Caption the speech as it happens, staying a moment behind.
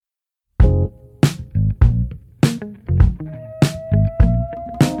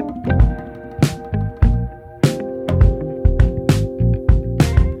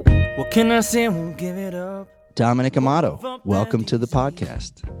Can I say I won't give it up? Dominic Amato, welcome to the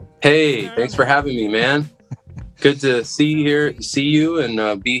podcast. Hey, thanks for having me, man. Good to see you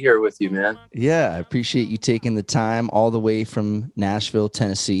and be here with you, man. Yeah, I appreciate you taking the time all the way from Nashville,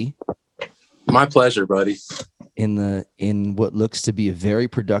 Tennessee. My pleasure, buddy. In what looks to be a very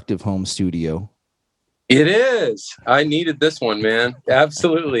productive home studio. It is. I needed this one, man.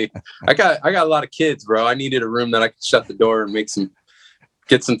 Absolutely. I got a lot of kids, bro. I needed a room that I could shut the door and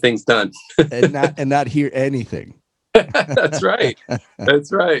get some things done. and not hear anything. That's right.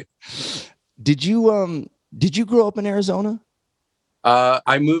 That's right. Did you grow up in Arizona?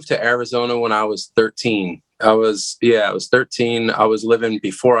 I moved to Arizona when I was 13. I was 13. I was living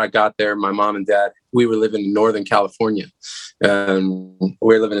before I got there. My mom and dad, we were living in Northern California. We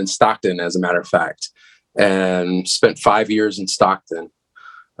were living in Stockton, as a matter of fact, and spent 5 years in Stockton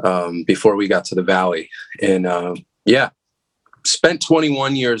before we got to the Valley. And spent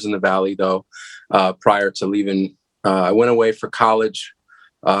 21 years in the Valley, though, prior to leaving. I went away for college.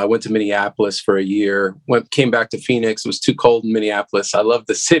 I went to Minneapolis for a year, came back to Phoenix. It was too cold in Minneapolis. I loved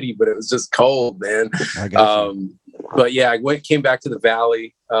the city, but it was just cold, man. But yeah, came back to the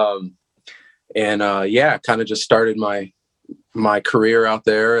Valley, kind of just started my career out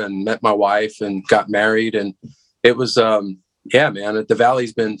there and met my wife and got married. And it was, man, the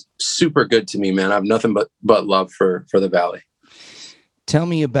Valley's been super good to me, man. I have nothing but love for the Valley. Tell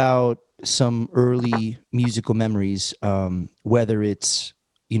me about some early musical memories, whether it's,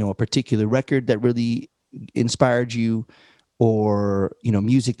 a particular record that really inspired you, or,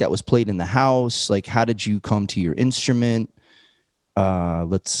 music that was played in the house. Like, how did you come to your instrument?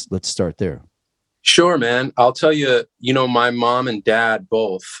 Let's start there. Sure, man. I'll tell you, my mom and dad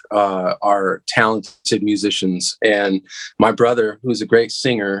both are talented musicians. And my brother, who's a great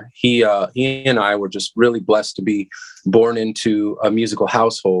singer, he and I were just really blessed to be born into a musical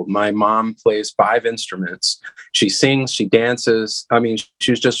household. My mom plays 5 instruments. She sings, she dances. I mean,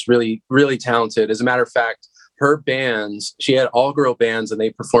 she was just really, really talented. As a matter of fact, her bands, she had all-girl bands, and they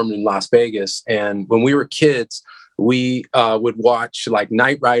performed in Las Vegas. And when we were kids, we would watch like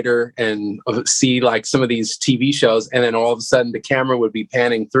Knight Rider and see like some of these TV shows. And then all of a sudden the camera would be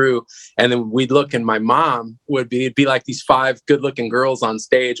panning through, and then we'd look, and my mom it'd be like these 5 good looking girls on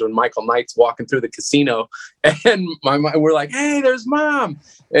stage when Michael Knight's walking through the casino. And we're like, hey, there's mom.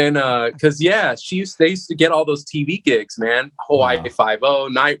 And they used to get all those TV gigs, man. Hawaii Wow.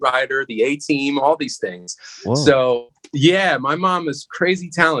 Five-0, Knight Rider, the A-Team, all these things. Whoa. So yeah, my mom is crazy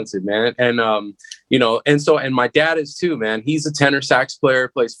talented, man. And, and my dad is too, man. He's a tenor sax player,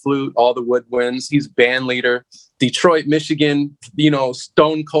 plays flute, all the woodwinds. He's band leader, Detroit, Michigan,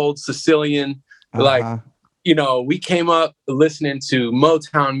 stone cold Sicilian. Uh-huh. We came up listening to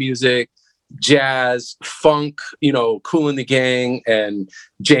Motown music, jazz, funk, Kool and the Gang and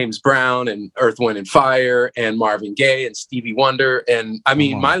James Brown and Earth, Wind and Fire and Marvin Gaye and Stevie Wonder. And I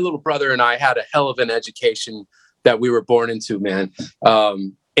mean, my little brother and I had a hell of an education that we were born into, man.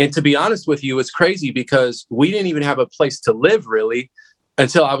 And to be honest with you, it's crazy because we didn't even have a place to live really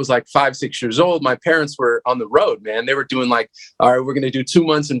until I was like 5, 6 years old. My parents were on the road, man. They were doing like, all right, we're going to do 2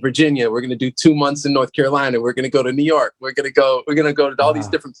 months in Virginia. We're going to do 2 months in North Carolina. We're going to go to New York. We're going to go to all these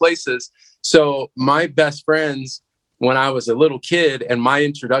different places. So my best friends, when I was a little kid, and my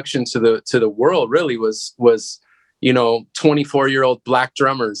introduction to the world really was 24-year-old black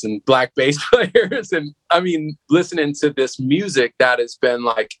drummers and black bass players. And I mean, listening to this music that has been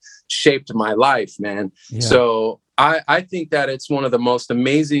like shaped my life, man. Yeah. So I think that it's one of the most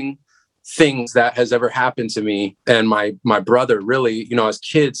amazing things that has ever happened to me and my brother, really, as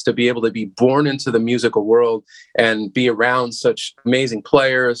kids, to be able to be born into the musical world and be around such amazing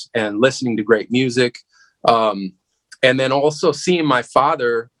players and listening to great music. And then also seeing my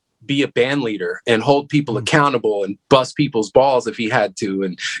father be a band leader and hold people accountable and bust people's balls if he had to.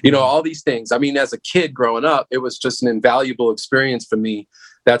 And, all these things. I mean, as a kid growing up, it was just an invaluable experience for me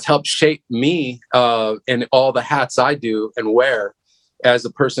that's helped shape me and all the hats I do and wear as a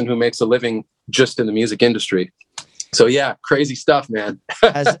person who makes a living just in the music industry. So yeah, crazy stuff, man.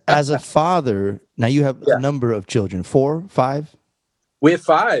 as a father, now you have a number of children, 4, 5? We have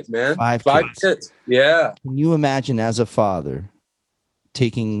 5, man. 5 kids. Yeah. Can you imagine as a father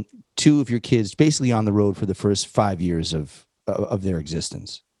taking 2 of your kids basically on the road for the first 5 years of their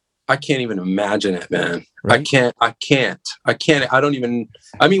existence? I can't even imagine it, man. Right? I can't. I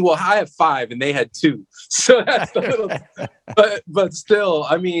have 5 and they had 2. So that's a little, but still,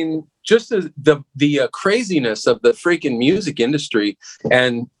 I mean, just the craziness of the freaking music industry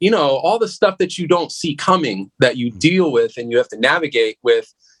and, all the stuff that you don't see coming that you deal with and you have to navigate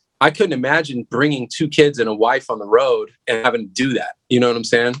with. I couldn't imagine bringing 2 kids and a wife on the road and having to do that. You know what I'm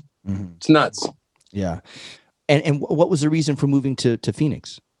saying? It's nuts. Yeah. And what was the reason for moving to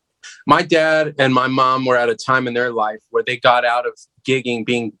Phoenix? My dad and my mom were at a time in their life where they got out of gigging,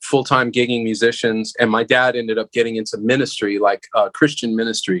 being full-time gigging musicians. And my dad ended up getting into ministry, like Christian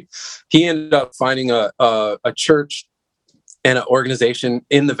ministry. He ended up finding a church and an organization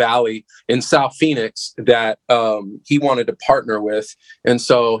in the Valley in South Phoenix that he wanted to partner with. And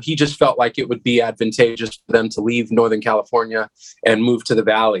so he just felt like it would be advantageous for them to leave Northern California and move to the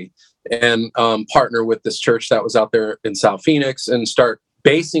Valley and partner with this church that was out there in South Phoenix and start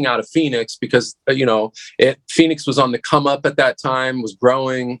basing out of Phoenix because, Phoenix was on the come up at that time, was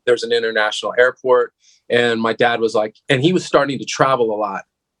growing. There's an international airport. And my dad was like, and he was starting to travel a lot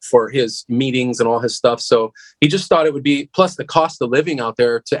for his meetings and all his stuff. So he just thought it would be, plus the cost of living out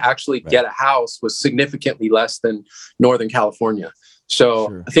there to actually get a house was significantly less than Northern California. So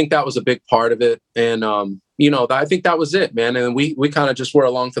sure. I think that was a big part of it. And, I think that was it, man. And we kind of just were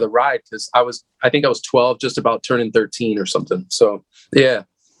along for the ride because I think I was 12, just about turning 13 or something. So, yeah.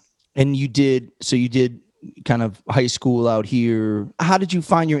 And you did kind of high school out here. How did you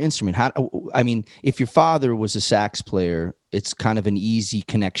find your instrument? If your father was a sax player, it's kind of an easy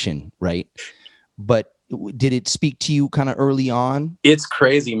connection, right? But did it speak to you kind of early on? It's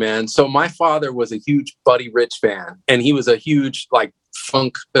crazy, man. So my father was a huge Buddy Rich fan, and he was a huge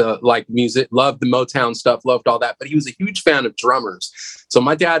funk music, loved the Motown stuff, loved all that, but he was a huge fan of drummers. So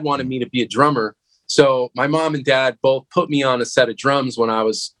my dad wanted me to be a drummer. So my mom and dad both put me on a set of drums when I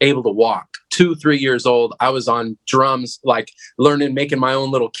was able to walk. 2-3 years old, I was on drums, learning, making my own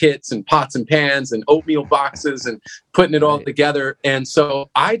little kits and pots and pans and oatmeal boxes and putting it all together. And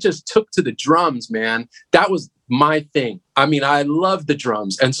so I just took to the drums, man. That was my thing. I loved the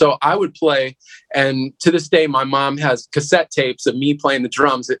drums. And so I would play. And to this day, my mom has cassette tapes of me playing the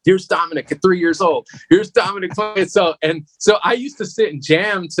drums. Here's Dominic at 3 years old. Here's Dominic playing. So I used to sit and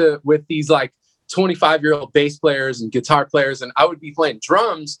jam with these 25-year-old bass players and guitar players. And I would be playing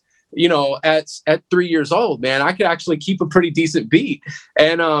drums, at 3 years old, man. I could actually keep a pretty decent beat.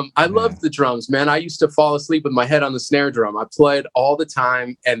 And I loved the drums, man. I used to fall asleep with my head on the snare drum. I played all the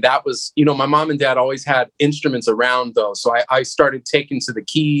time. And that was, my mom and dad always had instruments around though. So I started taking to the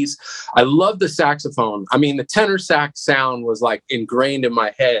keys. I love the saxophone. The tenor sax sound was ingrained in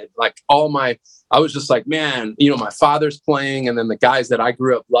my head. I was just like, man, my father's playing, and then the guys that I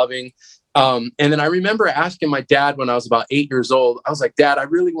grew up loving. And then I remember asking my dad when I was about 8 years old, I was like, Dad, I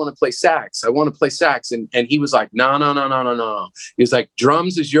really want to play sax. I want to play sax. And he was like, no. He was like,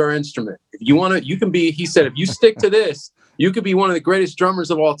 drums is your instrument. If you want to, you can be, he said, if you stick to this, you could be one of the greatest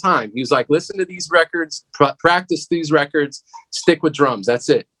drummers of all time. He was like, listen to these records, practice these records, stick with drums. That's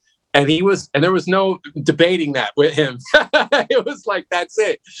it. And there was no debating that with him. It was like, that's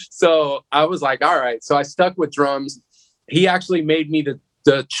it. So I was like, all right. So I stuck with drums. He actually made me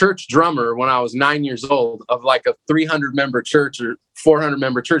the church drummer when I was 9 years old of a 300-member church or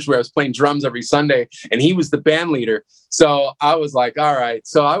 400-member church where I was playing drums every Sunday, and he was the band leader. So I was like, all right.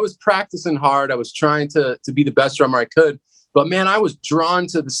 So I was practicing hard. I was trying to be the best drummer I could. But man, I was drawn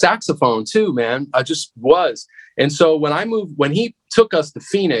to the saxophone too, man. I just was. And so when he took us to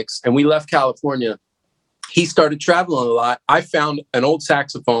Phoenix and we left California, he started traveling a lot. I found an old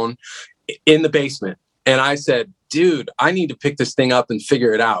saxophone in the basement. And I said, dude, I need to pick this thing up and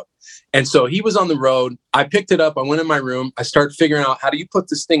figure it out. And so he was on the road. I picked it up. I went in my room. I started figuring out, how do you put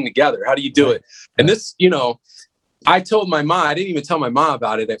this thing together? How do you do it? And this, I told my mom, I didn't even tell my mom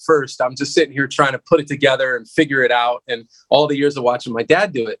about it at first. I'm just sitting here trying to put it together and figure it out. And all the years of watching my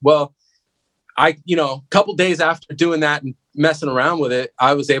dad do it. Well, a couple days after doing that and messing around with it,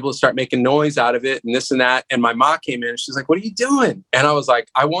 I was able to start making noise out of it and this and that. And my mom came in and she's like, what are you doing? And I was like,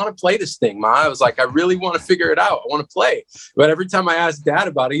 I want to play this thing, Ma. I was like, I really want to figure it out. I want to play. But every time I asked Dad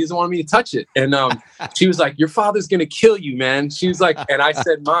about it, he doesn't want me to touch it. And she was like, your father's going to kill you, man. She was like, and I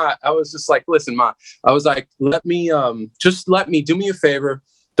said, Ma, I was just like, listen, Ma, I was like, let me do me a favor.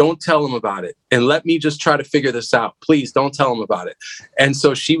 Don't tell him about it. And let me just try to figure this out. Please don't tell him about it. And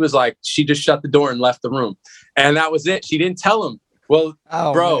so she was like, she just shut the door and left the room. And that was it. She didn't tell him. Well,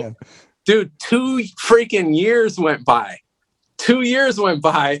 bro, man. Dude, 2 freaking years went by. 2 years went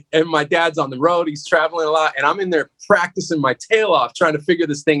by and my dad's on the road. He's traveling a lot. And I'm in there practicing my tail off, trying to figure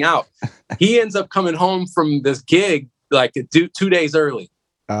this thing out. He ends up coming home from this gig 2 days early.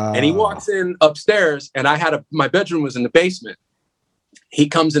 And he walks in upstairs and my bedroom was in the basement. He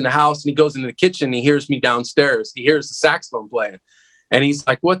comes in the house and he goes into the kitchen and he hears me downstairs. He hears the saxophone playing. And he's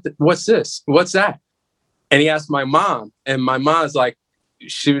like, what's this? What's that? And he asked my mom. And my mom's like,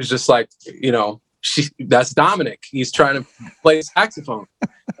 she was just like, that's Dominic. He's trying to play saxophone.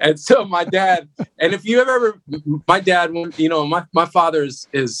 And so my dad, and if you have ever, my dad, you know, my father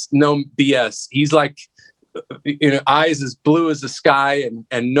is no BS. He's like, you know, eyes as blue as the sky,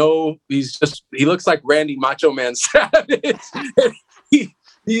 and no, he looks like Randy Macho Man Savage.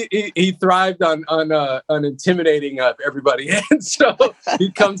 he thrived on intimidating everybody. And so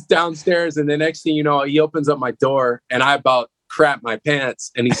he comes downstairs, and the next thing you know, he opens up my door, and I about crap my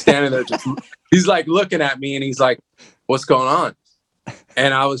pants, and he's standing there he's like looking at me, and he's like, "What's going on?"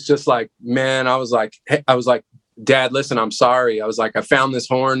 And I was just like, man, I was like, Dad, listen, I'm sorry. I was like, I found this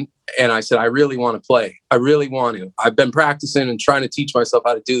horn, and I said, I really want to play. I really want to. I've been practicing and trying to teach myself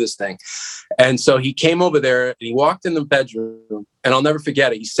how to do this thing. And so he came over there, and he walked in the bedroom, and I'll never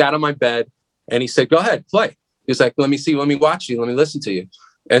forget it. He sat on my bed, and he said, go ahead, play. He was like, let me see, let me watch you, let me listen to you.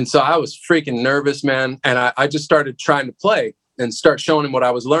 And so I was freaking nervous, man. And I just started trying to play and start showing him what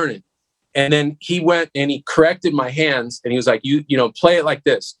I was learning. And then he went and he corrected my hands, and he was like, you know, play it like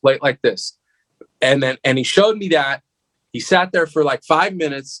this, play it like this. And he showed me that. He sat there for like 5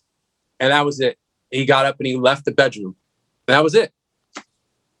 minutes, and that was it. He got up and he left the bedroom. And that was it.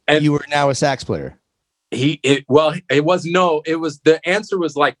 And you were now a sax player. The answer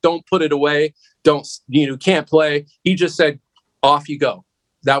was like, don't put it away. Can't play. He just said, off you go.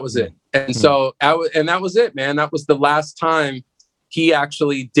 That was it. And so that was it, man. That was the last time he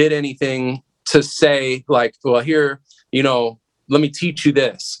actually did anything to say like, well, here, you know, let me teach you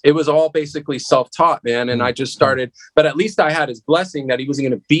this. It was all basically self-taught, man. And I just started, but at least I had his blessing that he wasn't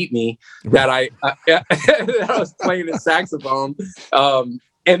going to beat me, that I was playing the saxophone.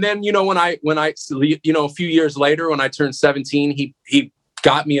 And then, you know, when I, you know, a few years later, when I turned 17, he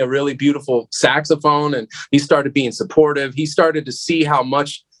got me a really beautiful saxophone, and he started being supportive. He started to see how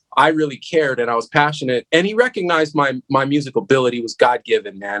much I really cared, and I was passionate, and he recognized my musical ability was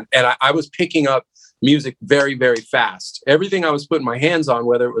God-given, man. And I was picking up music very, very fast. Everything I was putting my hands on,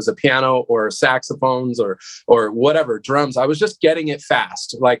 whether it was a piano or saxophones or whatever, drums, I was just getting it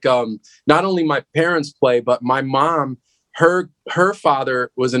fast. Like, not only my parents play, but my mom, her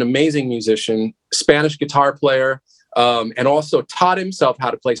father was an amazing musician, Spanish guitar player, and also taught himself how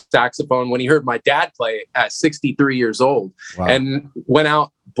to play saxophone when he heard my dad play at 63 years old. Wow. And went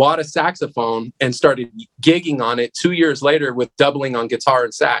out, bought a saxophone, and started gigging on it 2 years later with doubling on guitar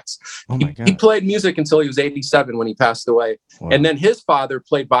and sax. Oh my God. He played music until he was 87 when he passed away. Wow. And then his father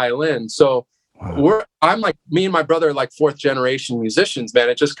played violin. So wow. I'm like, me and my brother are like fourth generation musicians, man.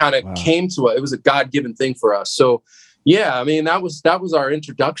 It just kind of came to us. It was a God-given thing for us. So yeah, I mean, that was our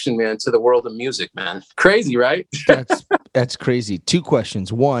introduction, man, to the world of music, man. Crazy, right? That's crazy. 2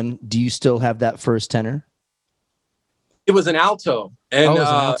 questions. 1, do you still have that first tenor? It was an alto. And, it was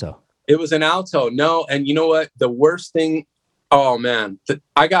an alto. It was an alto. No, and you know what? The worst thing, oh man,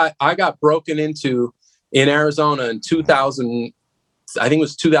 I got broken into in Arizona in 2000. I think it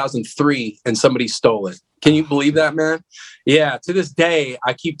was 2003, and somebody stole it. Can you believe that, man? Yeah. To this day,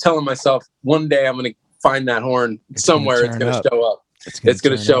 I keep telling myself, one day I'm going to find that horn somewhere. It's going to show up. It's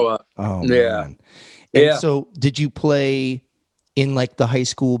going to show up. Oh, yeah. Man. And so did you play in like the high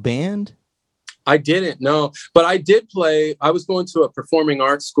school band? I didn't, no, but I did play. I was going to a performing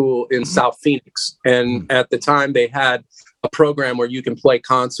arts school in South Phoenix. And at the time they had a program where you can play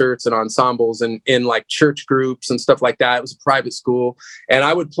concerts and ensembles and in like church groups and stuff like that. It was a private school, and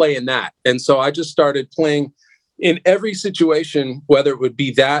I would play in that. And so I just started playing in every situation, whether it would be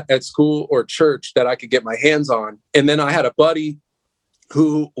that at school or church that I could get my hands on. And then I had a buddy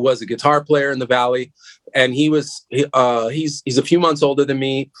who was a guitar player in the Valley, and he's a few months older than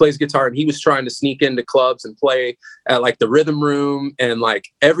me, plays guitar, and he was trying to sneak into clubs and play at like the Rhythm Room and like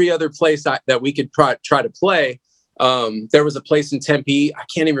every other place that we could try to play. There was a place in Tempe, I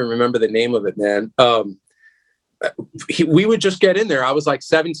can't even remember the name of it, man. We would just get in there. I was like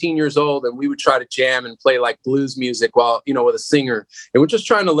 17 years old, and we would try to jam and play like blues music while, you know, with a singer. And we're just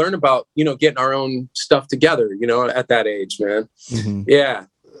trying to learn about, you know, getting our own stuff together, you know, at that age, man. Mm-hmm. Yeah.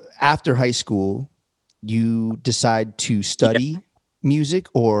 After high school, you decide to study music,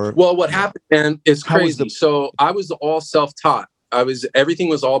 or? Well, what happened, man, is crazy. So I was all self-taught. Everything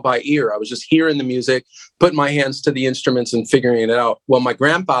was all by ear. I was just hearing the music, putting my hands to the instruments and figuring it out. Well, my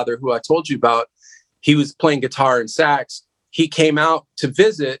grandfather, who I told you about, he was playing guitar and sax. He came out to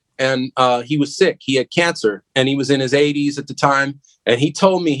visit, and he was sick. He had cancer, and he was in his 80s at the time. And he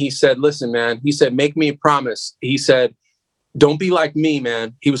told me, he said, listen, man, he said, make me a promise. He said, don't be like me,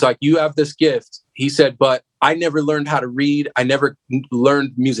 man. He was like, you have this gift. He said, but I never learned how to read. I never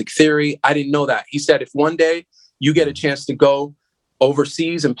learned music theory. I didn't know that. He said, if one day you get a chance to go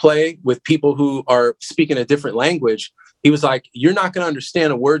overseas and play with people who are speaking a different language, he was like, you're not going to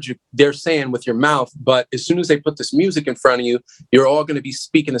understand a word they're saying with your mouth, but as soon as they put this music in front of you, you're all going to be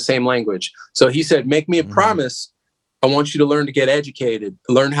speaking the same language. So he said, make me a promise. I want you to learn to get educated,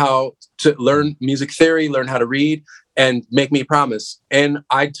 learn how to learn music theory, learn how to read, and make me a promise. And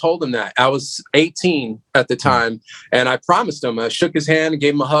I told him that. I was 18 at the time, and I promised him. I shook his hand and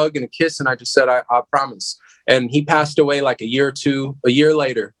gave him a hug and a kiss, and I just said, I promise. And he passed away like a year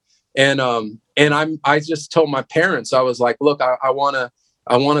later. And I just told my parents, I was like, look, I want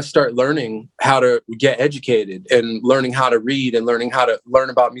to start learning how to get educated and learning how to read and learning how to learn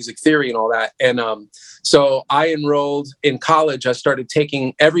about music theory and all that. And so I enrolled in college. I started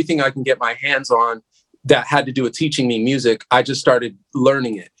taking everything I can get my hands on that had to do with teaching me music. I just started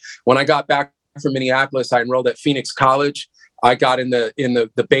learning it. When I got back from Minneapolis, I enrolled at Phoenix College. I got in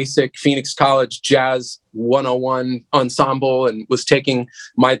the basic Phoenix College Jazz 101 ensemble and was taking,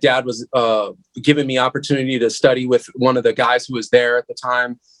 my dad was giving me opportunity to study with one of the guys who was there at the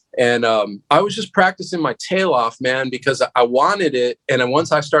time. And I was just practicing my tail off, man, because I wanted it. And then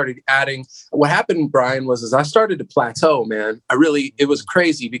once I started adding, what happened, Brian, was I started to plateau, man. It was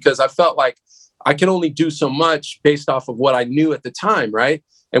crazy because I felt like I can only do so much based off of what I knew at the time, right?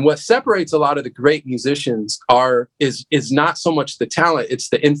 And what separates a lot of the great musicians is not so much the talent, it's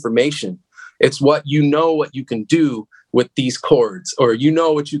the information. It's what you can do with these chords, or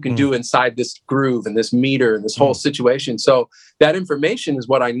what you can do inside this groove and this meter and this whole situation. So that information is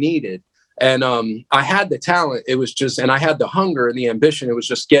what I needed. And I had the talent. It was just, and I had the hunger and the ambition. It was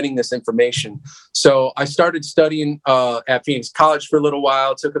just getting this information. So I started studying at Phoenix College for a little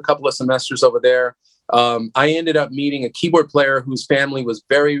while, took a couple of semesters over there. I ended up meeting a keyboard player whose family was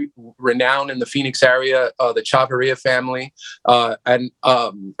very renowned in the Phoenix area, the Chavarria family. And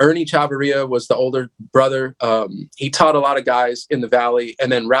Ernie Chavarria was the older brother. He taught a lot of guys in the Valley. And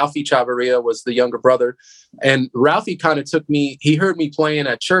then Ralphie Chavarria was the younger brother. And Ralphie kind of he heard me playing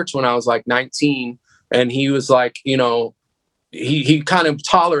at church when I was like 19. And he was like, he kind of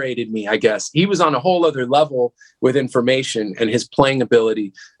tolerated me, I guess. He was on a whole other level with information and his playing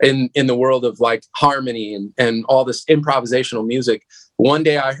ability in the world of like harmony and all this improvisational music. One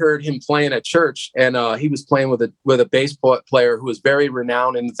day I heard him playing at church, and he was playing with a bass player who was very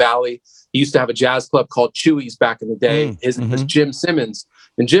renowned in the Valley. He used to have a jazz club called Chewy's back in the day. His Jim Simmons.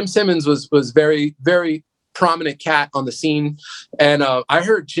 And Jim Simmons was very, very prominent cat on the scene. And I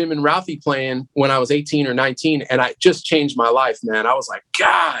heard Jim and Ralphie playing when I was 18 or 19, and I just changed my life, man. I was like,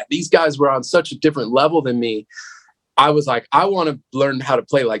 God, these guys were on such a different level than me. I was like, I want to learn how to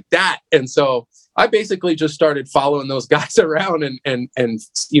play like that. And so I basically just started following those guys around and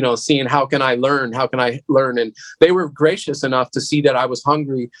seeing how can I learn? And they were gracious enough to see that I was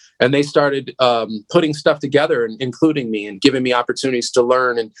hungry, and they started putting stuff together and including me and giving me opportunities to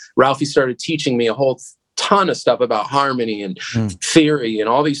learn. And Ralphie started teaching me a whole ton of stuff about harmony and theory and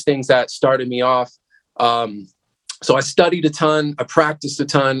all these things that started me off. So I studied a ton. I practiced a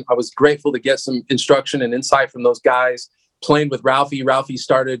ton. I was grateful to get some instruction and insight from those guys. Playing with Ralphie. Ralphie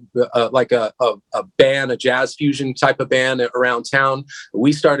started like a band, a jazz fusion type of band around town.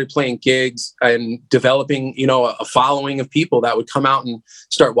 We started playing gigs and developing, a following of people that would come out and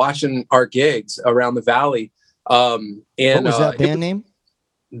start watching our gigs around the Valley. What was that band name?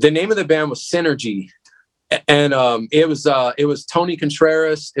 The name of the band was Synergy. And it was Tony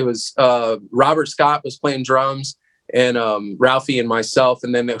Contreras. It was Robert Scott was playing drums, and Ralphie and myself,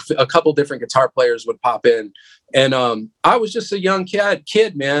 and then a couple different guitar players would pop in. And I was just a young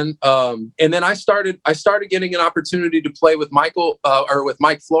kid, man. And then I started getting an opportunity to play with Mike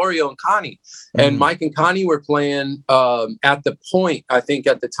Florio and Connie. And Mike and Connie were playing at the Point, I think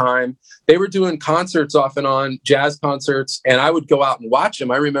at the time. They were doing concerts off and on, jazz concerts, and I would go out and watch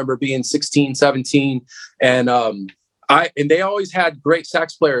them. I remember being 16, 17, and they always had great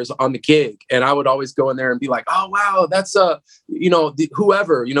sax players on the gig, and I would always go in there and be like, oh wow, that's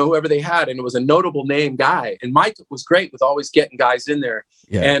whoever they had, and it was a notable name guy. And Mike was great with always getting guys in there.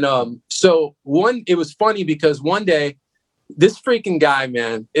 Yeah. And so it was funny because one day this freaking guy,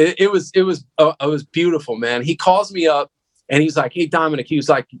 man, it was beautiful, man. He calls me up and he's like, hey Dominic, he was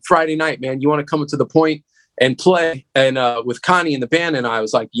like, Friday night, man, you want to come to the Point and play and with Connie and the band? And I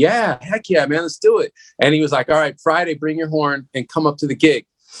was like, yeah, heck yeah, man, let's do it. And he was like, all right, Friday, bring your horn and come up to the gig.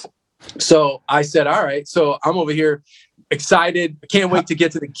 So I said, all right. So I'm over here excited. I can't wait to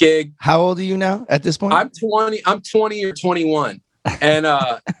get to the gig. How old are you now at this point? I'm 20 or 21.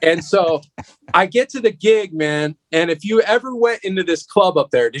 And so I get to the gig, man. And if you ever went into this club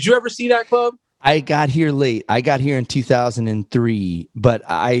up there, did you ever see that club? I got here late. I got here in 2003, but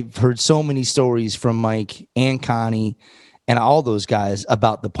I've heard so many stories from Mike and Connie and all those guys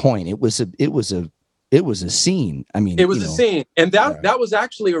about the Point. It was a it was a scene. I mean, it was a scene, and that was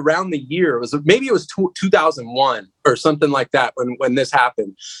actually around the year. Maybe it was 2001 or something like that when this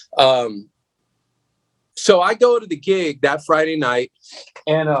happened. So I go to the gig that Friday night,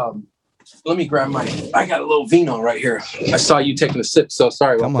 and let me grab I got a little vino right here. I saw you taking a sip, so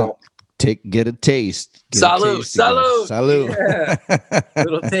sorry about that. Get a taste. Salud. Yeah.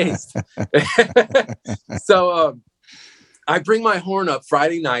 Little taste. So I bring my horn up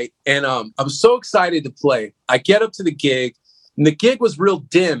Friday night, and I was so excited to play. I get up to the gig, and the gig was real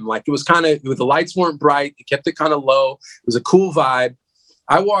dim. Like it was kind of, the lights weren't bright. It kept it kind of low. It was a cool vibe.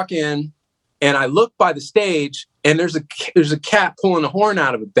 I walk in, and I look by the stage, and there's a cat pulling a horn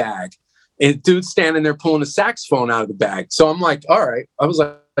out of a bag. And dude's standing there pulling a saxophone out of the bag. So I'm like, all right. I was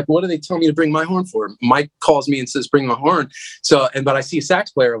like, what do they tell me to bring my horn for? Mike calls me and says, bring my horn. But I see a sax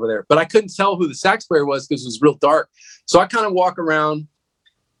player over there. But I couldn't tell who the sax player was because it was real dark. So I kind of walk around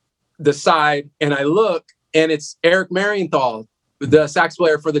the side, and I look, and it's Eric Marienthal, the sax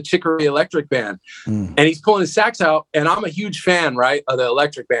player for the Chicory Electric Band. And he's pulling his sax out, and I'm a huge fan, right, of the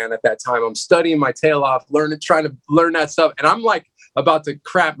Electric Band at that time. I'm studying my tail off, trying to learn that stuff. And I'm like about to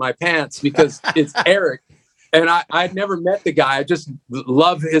crap my pants because it's Eric. And I'd never met the guy. I just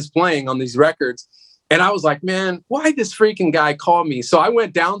love his playing on these records. And I was like, man, why'd this freaking guy call me? So I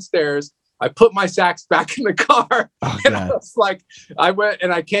went downstairs. I put my sax back in the car. And I was like, I went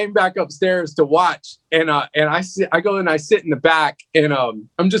and I came back upstairs to watch. And I go and I sit in the back, and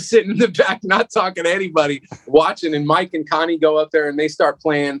I'm just sitting in the back, not talking to anybody, watching. And Mike and Connie go up there and they start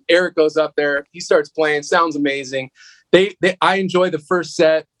playing. Eric goes up there. He starts playing. Sounds amazing. I enjoy the first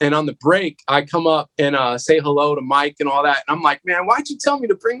set, and on the break, I come up and say hello to Mike and all that. And I'm like, man, why'd you tell me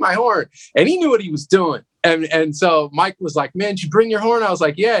to bring my horn? And he knew what he was doing. And so Mike was like, man, did you bring your horn? I was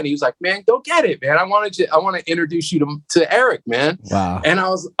like, yeah. And he was like, man, go get it, man. I want to introduce you to Eric, man. Wow. And I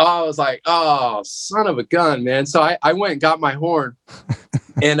was like, oh, son of a gun, man. So I went and got my horn.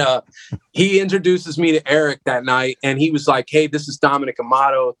 And he introduces me to Eric that night, and he was like, hey, this is Dominic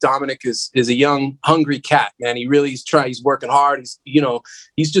Amato. Dominic is a young, hungry cat, man. He's working hard.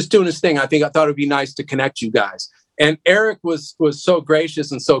 He's just doing his thing. I thought it'd be nice to connect you guys. And Eric was so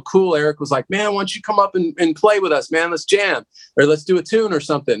gracious and so cool. Eric was like, man, why don't you come up and play with us, man? Let's jam, or let's do a tune or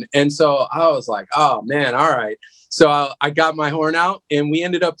something. And so I was like, oh man, all right. So I got my horn out, and we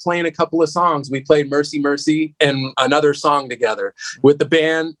ended up playing a couple of songs. We played Mercy, Mercy and another song together with the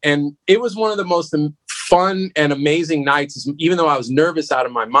band. And it was one of the most fun and amazing nights. Even though I was nervous out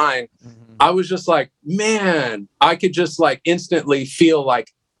of my mind, I was just like, man, I could just like instantly feel like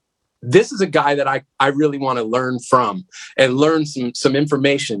this is a guy that I really want to learn from and learn some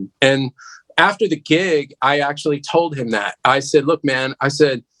information. And after the gig, I actually told him that. I said, look, man,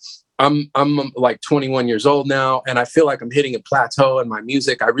 I'm like 21 years old now, and I feel like I'm hitting a plateau in my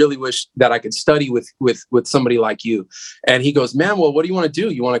music. I really wish that I could study with somebody like you. And he goes, man, well, what do you want to do?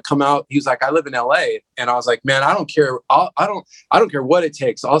 You want to come out? He was like, I live in LA. And I was like, man, I don't care. I don't care what it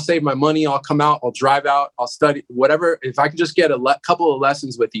takes. I'll save my money. I'll come out. I'll drive out. I'll study whatever. If I can just get a couple of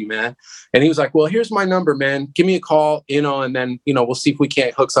lessons with you, man. And he was like, well, here's my number, man. Give me a call, and then, we'll see if we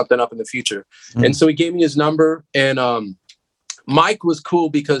can't hook something up in the future. And so he gave me his number, and, Mike was cool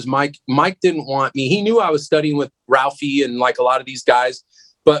because Mike didn't want me. He knew I was studying with Ralphie and like a lot of these guys,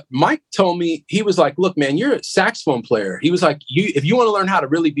 but Mike told me, he was like, look, man, you're a saxophone player. He was like, if you want to learn how to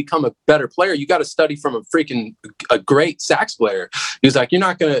really become a better player, you got to study from a great sax player. He was like, you're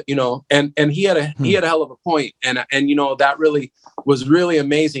not going to, and he had a hell of a point. And that really was really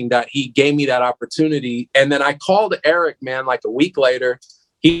amazing that he gave me that opportunity. And then I called Eric, man, like a week later.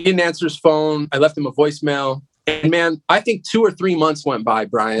 He didn't answer his phone. I left him a voicemail. And man, I think 2 or 3 months went by,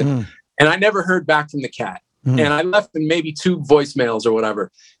 Brian, and I never heard back from the cat. And I left him maybe 2 voicemails or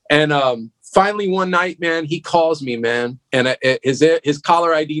whatever. And finally one night, man, he calls me, man, and his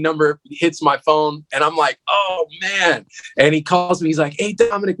caller ID number hits my phone, and I'm like, oh man. And he calls me. He's like, hey,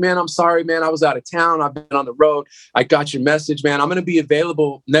 Dominic, man, I'm sorry, man. I was out of town. I've been on the road. I got your message, man. I'm going to be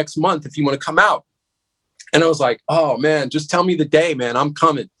available next month if you want to come out. And I was like, oh man, just tell me the day, man. I'm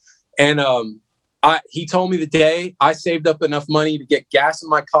coming. And he told me the day. I saved up enough money to get gas in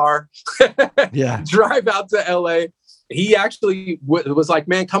my car, drive out to LA. He actually was like,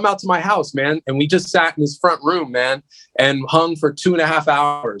 man, come out to my house, man. And we just sat in his front room, man, and hung for 2.5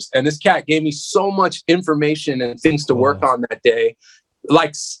 hours. And this cat gave me so much information and things to work on that day.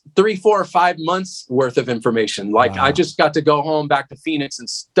 Like 3, 4, or 5 months worth of information. Like I just got to go home back to Phoenix and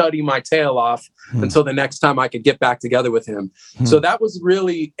study my tail off until the next time I could get back together with him. So that was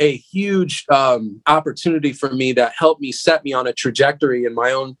really a huge opportunity for me that helped me set me on a trajectory in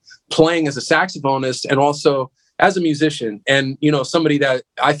my own playing as a saxophonist, and also as a musician, and somebody that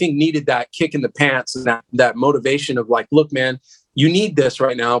I think needed that kick in the pants and that motivation of like, look, man, you need this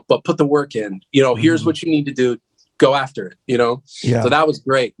right now, but put the work in. Here's what you need to do. Go after it. Yeah. So that was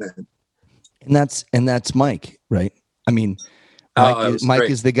great, man. And that's Mike, right? I mean, Mike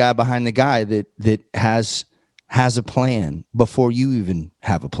is the guy behind the guy that has a plan before you even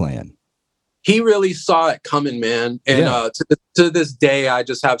have a plan. He really saw it coming, man. And to this day, I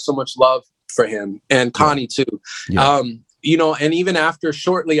just have so much love for him, and Connie too. Yeah. And even after,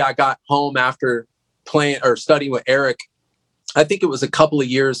 shortly, I got home after playing or studying with Eric. I think it was a couple of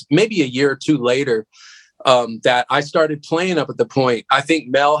years, maybe a year or two later, that I started playing up at the Point. I think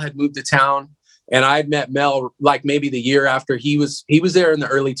Mel had moved to town, and I had met Mel like maybe the year after. He was there in the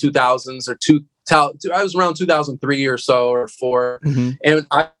early 2000s I was around 2003 or so, or 4. Mm-hmm. And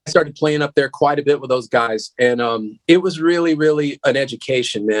I started playing up there quite a bit with those guys. And it was really, really an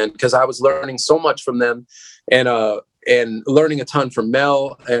education, man, because I was learning so much from them, and learning a ton from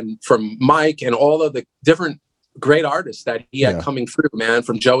Mel and from Mike and all of the different great artists that he had coming through, man,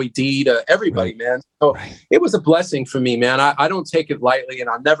 from Joey D to everybody, man. So it was a blessing for me, man. I don't take it lightly, and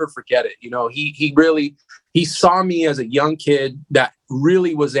I'll never forget it. He saw me as a young kid that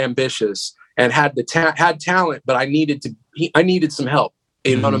really was ambitious and had talent, but I needed some help.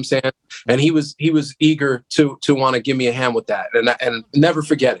 You know what I'm saying? And he was eager to want to give me a hand with that, and never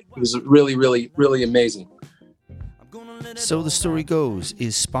forget it. It was really, really, really amazing. So the Story Goes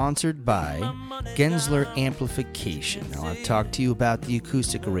is sponsored by Gensler Amplification. Now, I've talked to you about the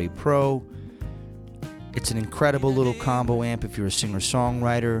Acoustic Array Pro. It's an incredible little combo amp if you're a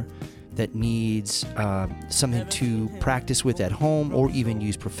singer-songwriter that needs something to practice with at home or even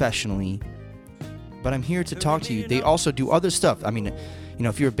use professionally. But I'm here to talk to you. They also do other stuff. I mean,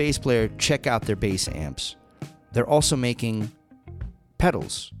 if you're a bass player, check out their bass amps. They're also making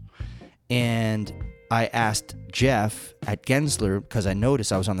pedals. And I asked Jeff at Gensler, because I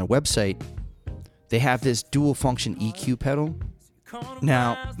noticed I was on their website, they have this dual function EQ pedal.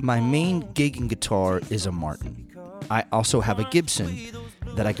 Now, my main gigging guitar is a Martin. I also have a Gibson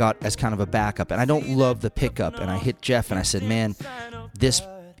that I got as kind of a backup, and I don't love the pickup. And I hit Jeff and I said, man, this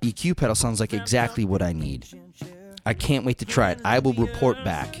EQ pedal sounds like exactly what I need. I can't wait to try it. I will report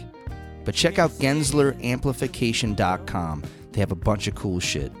back. But check out GenslerAmplification.com. They have a bunch of cool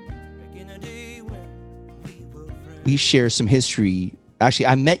shit. We share some history. Actually,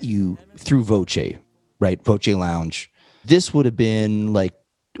 I met you through Voce, right? Voce Lounge. This would have been like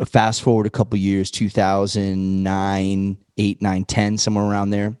a fast forward a couple years, 2009, 8, 9, 10, somewhere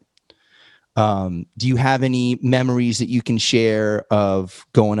around there. Do you have any memories that you can share of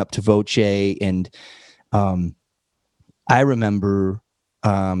going up to Voce? And I remember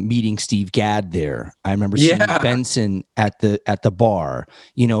meeting Steve Gadd there. I remember seeing Benson at the bar.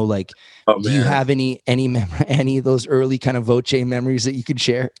 Do you have any of those early kind of Voce memories that you could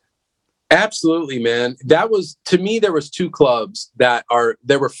share? Absolutely, man. That was, to me, there was 2 clubs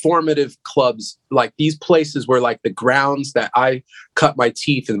there were formative clubs. Like, these places were like the grounds that I cut my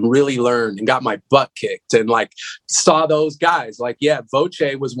teeth and really learned and got my butt kicked and like saw those guys. Like, Voce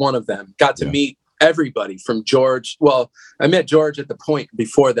was one of them. Got to meet everybody from George. Well, I met George at the Point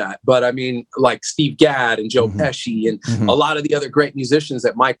before that, but I mean, like Steve Gadd and Joe Pesci and a lot of the other great musicians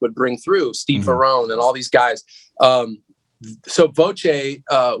that Mike would bring through, Steve Ferrone and all these guys. So Voce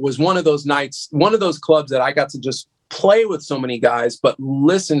was one of those nights, one of those clubs that I got to just play with so many guys, but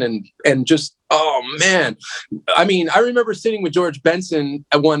listen and just, oh man. I mean, I remember sitting with George Benson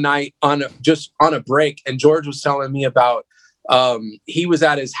at one night on a break, and George was telling me about he was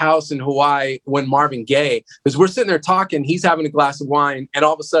at his house in Hawaii when Marvin Gaye, because we're sitting there talking, he's having a glass of wine, and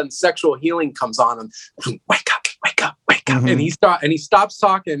all of a sudden Sexual Healing comes on him. Wake up. And he stops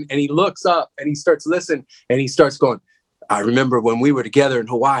talking, and he looks up and he starts listening, and he starts going, I remember when we were together in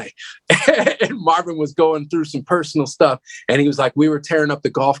Hawaii and Marvin was going through some personal stuff, and he was like, we were tearing up the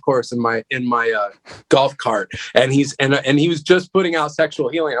golf course in my golf cart, and he was just putting out Sexual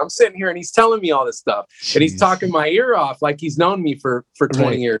Healing. I'm sitting here and he's telling me all this stuff. Jeez. And he's talking my ear off like he's known me for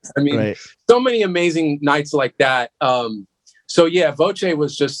 20 years. I mean, so many amazing nights like that. So Voce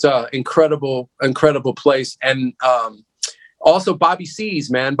was just incredible place. And also Bobby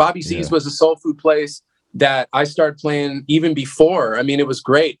C's, man. Bobby C's was a soul food place that I started playing even before. I mean, it was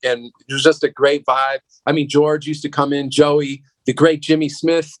great. And it was just a great vibe. I mean, George used to come in, Joey, the great Jimmy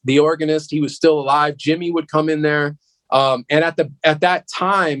Smith, the organist, he was still alive. Jimmy would come in there. And at that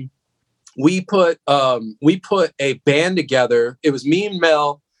time, we put a band together. It was me and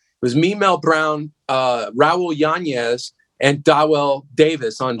Mel. It was me, Mel Brown, Raul Yanez, and Dawel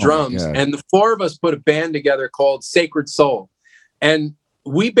Davis on drums. And the 4 of us put a band together called Sacred Soul. And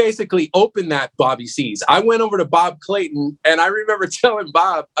we basically opened that Bobby C's. I went over to Bob Clayton, and I remember telling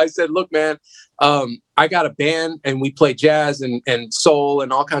Bob, I said, look, man, I got a band and we play jazz and soul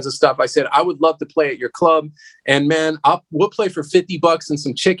and all kinds of stuff. I said, I would love to play at your club. And man, we'll play for $50 and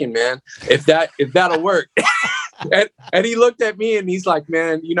some chicken, man, if that'll work. and he looked at me and he's like,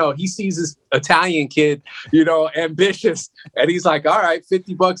 man, you know, he sees this Italian kid, you know, ambitious. And he's like, all right,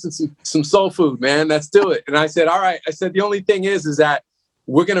 $50 and some soul food, man, let's do it. And I said, all right. I said, the only thing is that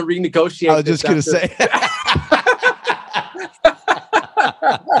we're going to renegotiate. I was just going to say.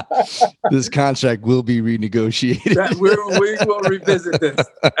 This contract will be renegotiated. We will revisit this.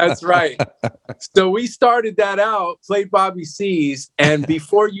 That's right. So we started that out, played Bobby C's, and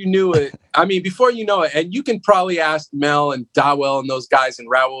before you know it, and you can probably ask Mel and Dawell and those guys and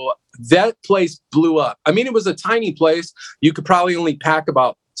Raul, that place blew up. I mean, it was a tiny place. You could probably only pack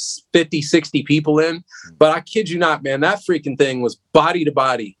about 50, 60 people in, but I kid you not, man, that freaking thing was body to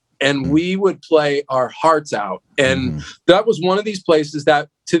body. And we would play our hearts out. And that was one of these places that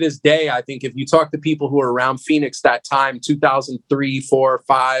to this day, I think if you talk to people who were around Phoenix that time, 2003, 4,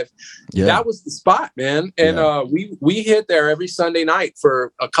 5, that was the spot, man. And we hit there every Sunday night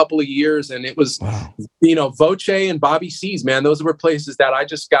for a couple of years. And it was, you know, Voce and Bobby C's, man. Those were places that I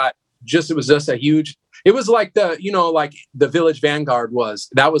just got, it was just a huge, it was like like the Village Vanguard was.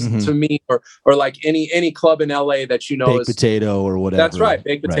 That was to me, or like any club in LA that you know Baked Potato or whatever. That's right,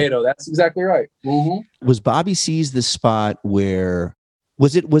 Baked Potato. Right. That's exactly right. Mm-hmm. Was Bobby C's the spot where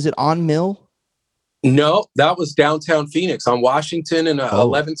was it on Mill? No, that was downtown Phoenix on Washington and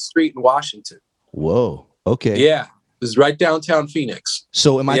 11th Street in Washington. Whoa. Okay. Yeah, it was right downtown Phoenix.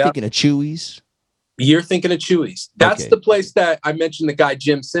 So am I thinking of Chewy's? You're thinking of Chewy's. That's the place that I mentioned. The guy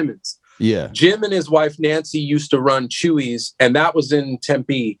Jim Simmons. Yeah. Jim and his wife, Nancy, used to run Chewy's, and that was in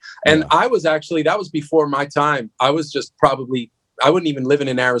Tempe. And I was actually, that was before my time. I was just I wasn't even living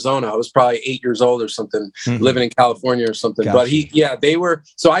in Arizona. I was probably 8 years old or something, living in California or something. Gotcha. But they were,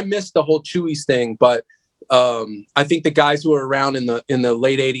 so I missed the whole Chewy's thing. But I think the guys who were around in the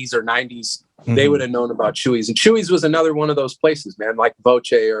late 80s or 90s, they would have known about Chewy's. And Chewy's was another one of those places, man, like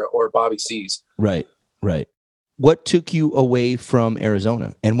Voce or Bobby C's. Right. What took you away from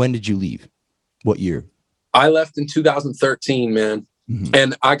Arizona, and when did you leave? What year? I left in 2013, man.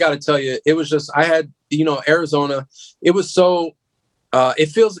 And I got to tell you, it was just, I had, Arizona, it was so,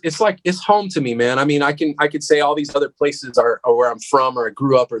 it's like, it's home to me, man. I mean, I could say all these other places are where I'm from or I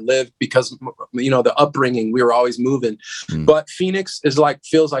grew up or lived because, the upbringing, we were always moving. But Phoenix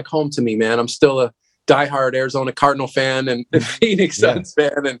feels like home to me, man. I'm still a diehard Arizona Cardinal fan and Phoenix Suns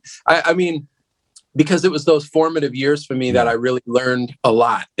fan. And I mean, because it was those formative years for me that I really learned a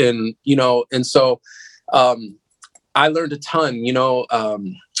lot. And, and so I learned a ton,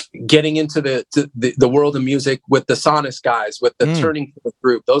 getting into the world of music with the Sonus guys, with the Turning Point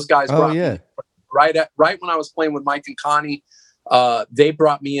group. Those guys brought me right when I was playing with Mike and Connie. They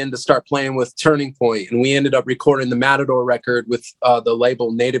brought me in to start playing with Turning Point, and we ended up recording the Matador record with the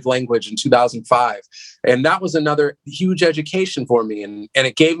label Native Language in 2005. And that was another huge education for me. And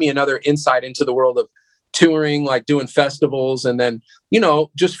it gave me another insight into the world of touring, like doing festivals, and then,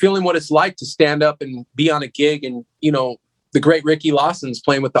 just feeling what it's like to stand up and be on a gig and, the great Ricky Lawson's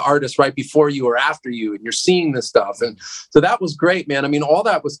playing with the artist right before you or after you, and you're seeing this stuff. And so that was great, man. I mean, all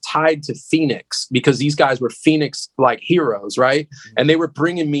that was tied to Phoenix because these guys were Phoenix like heroes, right? And they were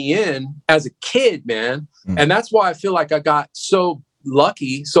bringing me in as a kid, man. And that's why I feel like I got so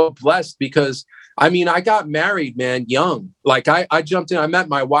lucky, so blessed, because I mean, I got married, man, young. Like I jumped in, I met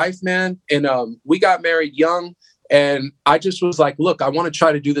my wife, man, and we got married young. And I just was like, look, I want to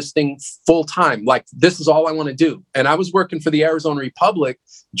try to do this thing full time. Like, this is all I want to do. And I was working for the Arizona Republic,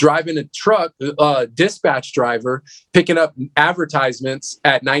 driving a truck, dispatch driver, picking up advertisements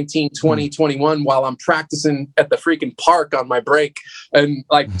at 19, 20, 21 while I'm practicing at the freaking park on my break and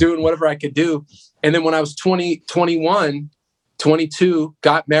like doing whatever I could do. And then when I was 20, 21, 22,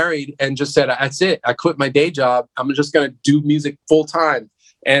 got married and just said, that's it. I quit my day job. I'm just going to do music full time.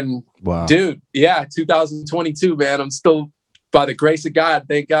 And dude, 2022, man, I'm still, by the grace of God,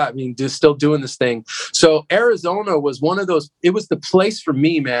 thank God, I mean, just still doing this thing. So Arizona was one of those, it was the place for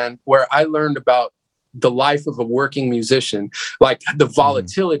me, man, where I learned about the life of a working musician, like the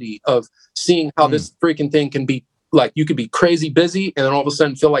volatility of seeing how this freaking thing can be, like, you could be crazy busy and then all of a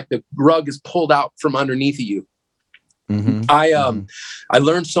sudden feel like the rug is pulled out from underneath of you. I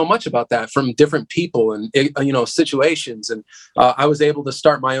learned so much about that from different people and, situations. And I was able to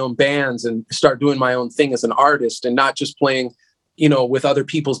start my own bands and start doing my own thing as an artist and not just playing, with other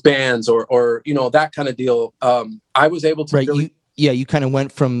people's bands or that kind of deal. I was able to you kind of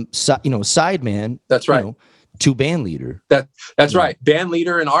went from, sideman. That's right. to band leader. That's right. Band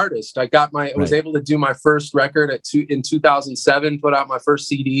leader and artist. I was able to do my first record in 2007, put out my first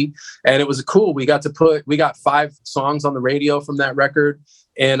CD, and it was cool. We got 5 songs on the radio from that record.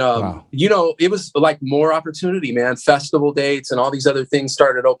 And, you know, it was like more opportunity, man. Festival dates and all these other things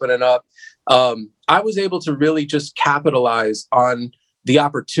started opening up. I was able to really just capitalize on the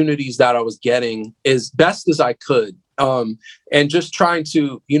opportunities that I was getting as best as I could. And just trying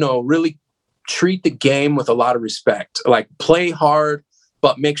to, you know, really treat the game with a lot of respect, like play hard,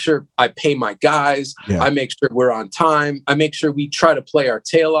 but make sure I pay my guys. Yeah. I make sure we're on time. I make sure we try to play our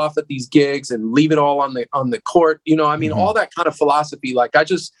tail off at these gigs and leave it all on the court. You know, I mean, all that kind of philosophy. Like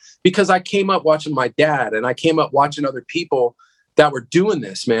because I came up watching my dad and I came up watching other people that were doing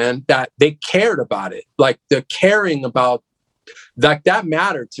this, man, that they cared about it. Like the caring about that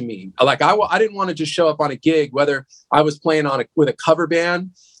mattered to me. Like I didn't want to just show up on a gig, whether I was playing with a cover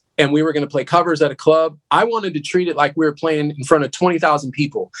band and we were going to play covers at a club. I wanted to treat it like we were playing in front of 20,000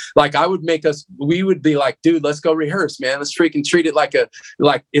 people. Like we would be like, dude, let's go rehearse, man. Let's freaking treat it like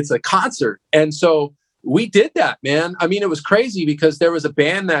it's a concert. And so we did that, man. I mean, it was crazy because there was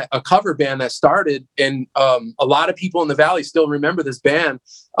a cover band that started, and a lot of people in the Valley still remember this band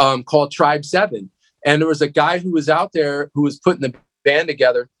called Tribe 7. And there was a guy who was out there who was putting the band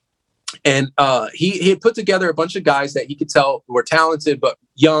together. And he had put together a bunch of guys that he could tell were talented, but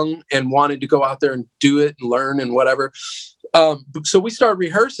young and wanted to go out there and do it and learn and whatever. So we started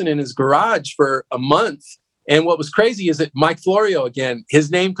rehearsing in his garage for a month. And what was crazy is that Mike Florio, again, his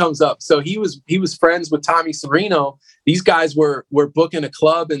name comes up. So he was friends with Tommy Serino. These guys were booking a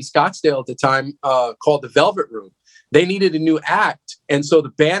club in Scottsdale at the time called the Velvet Room. They needed a new act. And so the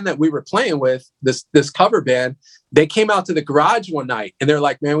band that we were playing with, this cover band, they came out to the garage one night and they're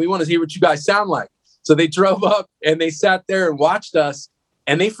like, man, we want to hear what you guys sound like. So they drove up and they sat there and watched us,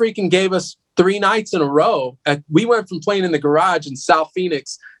 and they freaking gave us 3 nights in a row. We went from playing in the garage in South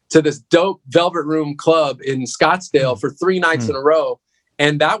Phoenix to this dope Velvet Room club in Scottsdale for 3 nights in a row.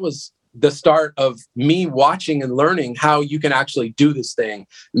 And that was the start of me watching and learning how you can actually do this thing,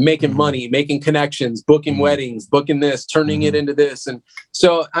 making money, making connections, booking weddings, booking this, turning it into this. And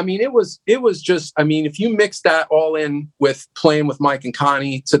so, I mean, it was just, I mean, if you mix that all in with playing with Mike and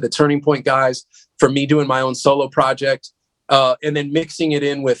Connie to the Turning Point guys, for me doing my own solo project, and then mixing it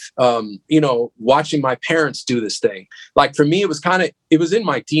in with, you know, watching my parents do this thing. Like for me, it was in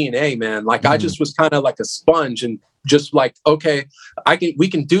my DNA, man. Like I just was kind of like a sponge and just like, okay, we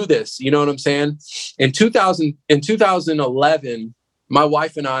can do this. You know what I'm saying? In 2011, my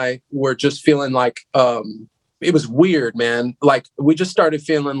wife and I were just feeling like, it was weird, man. Like we just started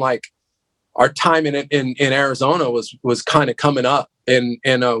feeling like our time in Arizona was kind of coming up, and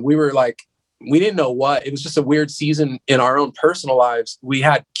we were like, we didn't know what. It was just a weird season in our own personal lives. We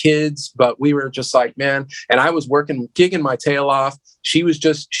had kids, but we were just like, man, and I was gigging my tail off. She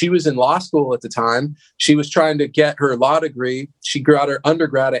was in law school at the time. She was trying to get her law degree. She got her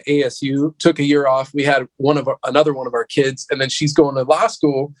undergrad at ASU, took a year off. We had another one of our kids, and then she's going to law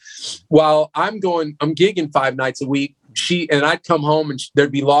school while I'm gigging 5 nights a week. I'd come home and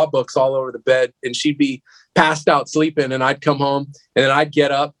there'd be law books all over the bed, and she'd be passed out sleeping, and I'd come home and then I'd get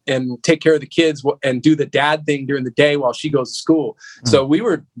up and take care of the kids and do the dad thing during the day while she goes to school. So we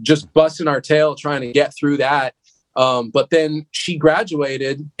were just busting our tail trying to get through that. But then she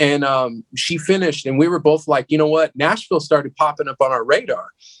graduated and she finished, and we were both like, you know what? Nashville started popping up on our radar.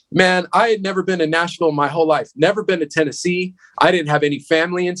 Man, I had never been to Nashville my whole life, never been to Tennessee. I didn't have any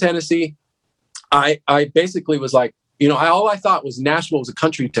family in Tennessee. I basically was like, you know, all I thought was Nashville was a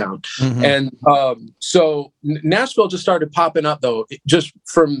country town. And so Nashville just started popping up, though, just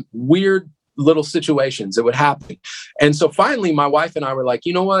from weird little situations that would happen. And so finally, my wife and I were like,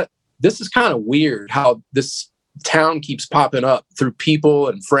 you know what? This is kind of weird how this town keeps popping up through people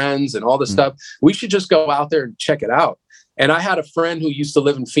and friends and all this stuff. We should just go out there and check it out. And I had a friend who used to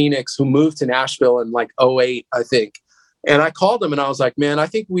live in Phoenix who moved to Nashville in like 2008, I think. And I called him and I was like, man, I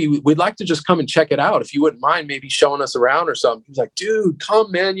think we'd like to just come and check it out. If you wouldn't mind maybe showing us around or something. He was like, dude,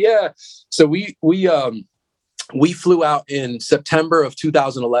 come, man. Yeah. So we flew out in September of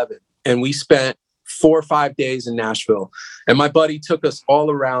 2011, and we spent 4 or 5 days in Nashville. And my buddy took us all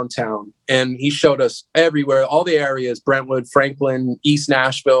around town, and he showed us everywhere, all the areas, Brentwood, Franklin, East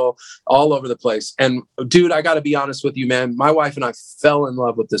Nashville, all over the place. And dude, I got to be honest with you, man, my wife and I fell in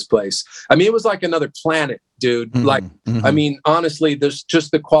love with this place. I mean, it was like another planet, dude. I mean, honestly, there's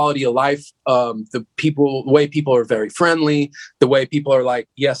just the quality of life. The way people are very friendly, the way people are like,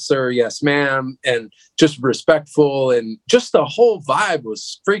 yes, sir, yes, ma'am, and just respectful. And just the whole vibe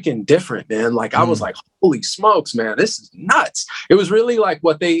was freaking different, man. Like I was like, holy smokes, man, this is nuts. It was really like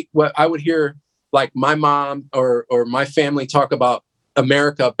what I would hear like my mom or my family talk about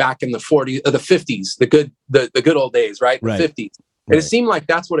America back in the 40s, the 50s, the good old days, right? The 50s. And it seemed like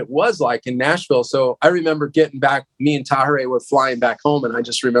that's what it was like in Nashville. So I remember getting back, me and Tahirih were flying back home. And I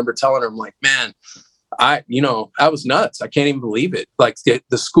just remember telling her, I'm like, man, I was nuts. I can't even believe it. Like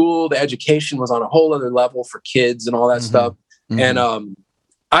the school, the education was on a whole other level for kids and all that stuff. And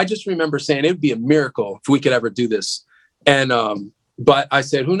I just remember saying it would be a miracle if we could ever do this. And but I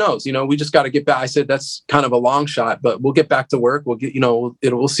said, who knows? We just got to get back. I said, that's kind of a long shot, but we'll get back to work. We'll get,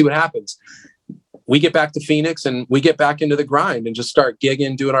 we'll see what happens. We get back to Phoenix and we get back into the grind and just start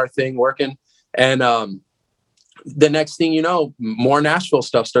gigging, doing our thing, working. And the next thing you know, more Nashville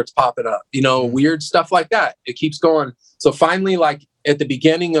stuff starts popping up, weird stuff like that. It keeps going. So finally, like at the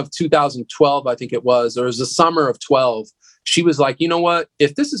beginning of 2012, I think it was the summer of 12, she was like, you know what,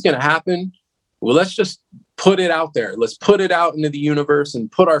 if this is going to happen, well, let's just put it out there. Let's put it out into the universe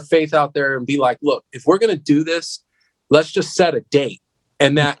and put our faith out there and be like, look, if we're going to do this, let's just set a date.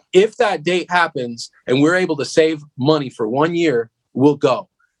 And that if that date happens and we're able to save money for 1 year, we'll go.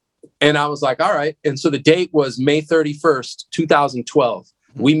 And I was like, all right. And so the date was May 31st, 2012.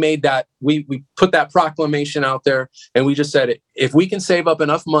 We made that, we put that proclamation out there and we just said, if we can save up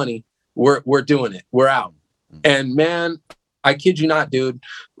enough money, we're doing it. We're out. And man, I kid you not, dude,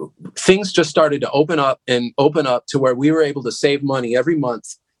 things just started to open up to where we were able to save money every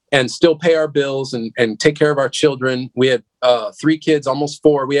month and still pay our bills and take care of our children. We had 3 kids, almost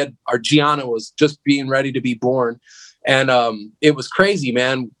 4. We had our Gianna was just being ready to be born. And it was crazy,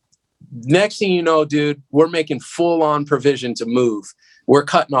 man. Next thing you know, dude, we're making full on provision to move. We're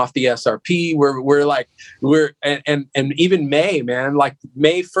cutting off the SRP. And even May, man, like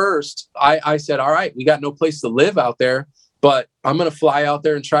May 1st, I said, all right, we got no place to live out there, but I'm going to fly out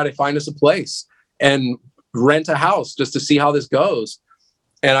there and try to find us a place and rent a house just to see how this goes.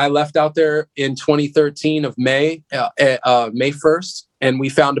 And I left out there in 2013 of May 1st, and we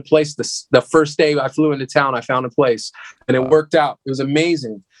found a place. The first day I flew into town, I found a place, and it worked out. It was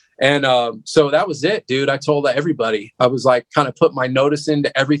amazing. And so that was it, dude. I told everybody. I was like, kind of put my notice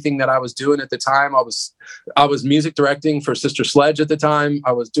into everything that I was doing at the time. I was music directing for Sister Sledge at the time.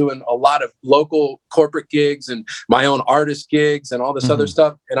 I was doing a lot of local corporate gigs and my own artist gigs and all this other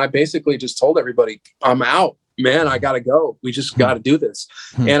stuff. And I basically just told everybody, I'm out. Man, I got to go. We just got to do this.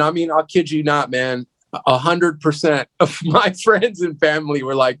 And I mean, I'll kid you not, man, 100% of my friends and family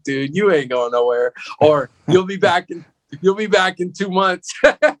were like, dude, you ain't going nowhere, or you'll be back in 2 months.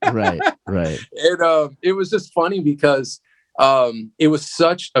 Right. And it was just funny because it was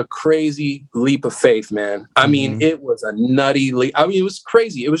such a crazy leap of faith, man. I mean, it was a nutty leap. I mean, it was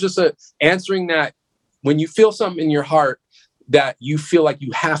crazy. It was just answering that when you feel something in your heart that you feel like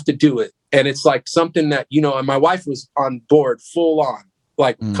you have to do it. And it's like something that, and my wife was on board full on,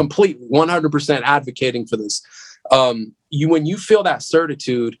 like completely 100% advocating for this. When you feel that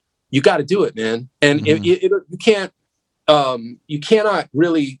certitude, you got to do it, man. And you cannot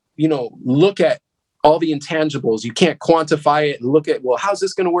really, look at all the intangibles. You can't quantify it and look at, well, how's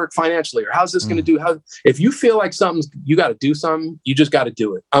this going to work financially, or how's this going to do? If you feel like you got to do something, you just got to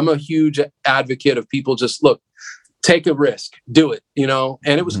do it. I'm a huge advocate of people just take a risk, do it, and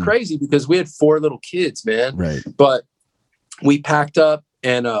it was crazy because we had 4 little kids, man. Right. But we packed up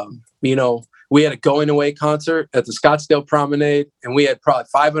and, we had a going away concert at the Scottsdale Promenade, and we had probably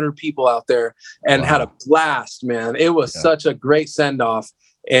 500 people out there and had a blast, man. It was such a great send off.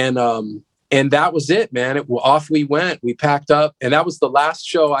 And that was it, man. Off we went, we packed up, and that was the last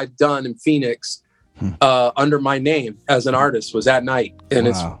show I'd done in Phoenix under my name as an artist, was that night. And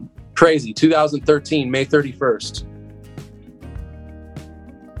it's crazy. 2013, May 31st.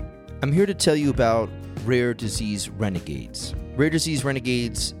 I'm here to tell you about Rare Disease Renegades. Rare Disease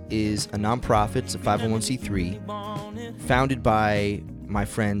Renegades is a nonprofit. It's a 501c3 founded by my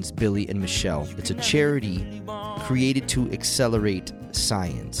friends Billy and Michelle. It's a charity created to accelerate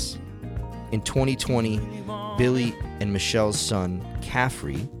science. In 2020, Billy and Michelle's son,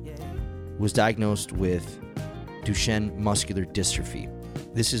 Caffrey, was diagnosed with Duchenne muscular dystrophy.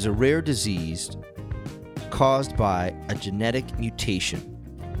 This is a rare disease caused by a genetic mutation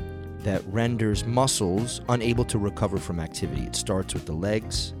that renders muscles unable to recover from activity. It starts with the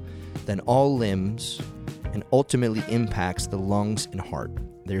legs, then all limbs, and ultimately impacts the lungs and heart.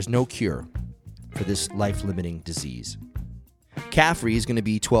 There's no cure for this life-limiting disease. Caffrey is going to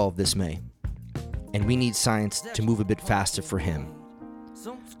be 12 this May, and we need science to move a bit faster for him.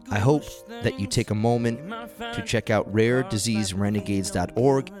 I hope that you take a moment to check out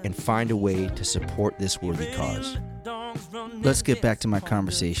RareDiseaseRenegades.org and find a way to support this worthy cause. Let's get back to my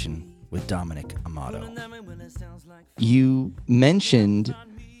conversation with Dominic Amato. You mentioned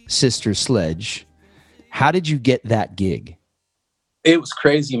Sister Sledge. How did you get that gig? It was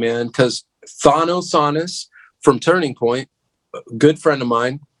crazy, man, because Thano Sonis from Turning Point, a good friend of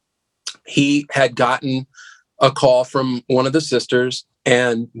mine, he had gotten a call from one of the sisters,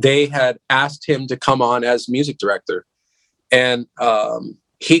 and they had asked him to come on as music director. And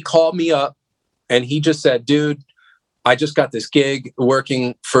he called me up, and he just said, dude, I just got this gig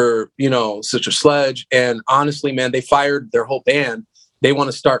working for, Sister Sledge. And honestly, man, they fired their whole band. They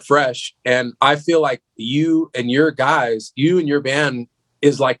want to start fresh. And I feel like you and your band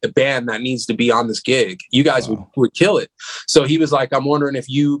is like the band that needs to be on this gig. You guys would kill it. So he was like, I'm wondering if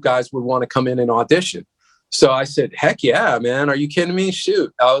you guys would want to come in and audition. So I said, heck yeah, man. Are you kidding me?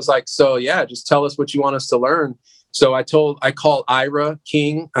 Shoot. I was like, so yeah, just tell us what you want us to learn. So I called Ira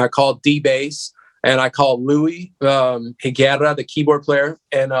King, I called D-Bass, and I called Louis Higuera, the keyboard player.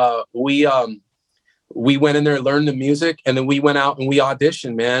 And we went in there and learned the music, and then we went out and we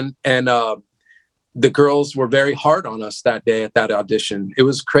auditioned, man. And the girls were very hard on us that day at that audition. It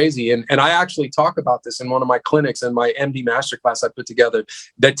was crazy. And I actually talk about this in one of my clinics and my MD masterclass I put together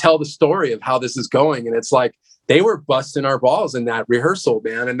that tell the story of how this is going. And it's like, they were busting our balls in that rehearsal,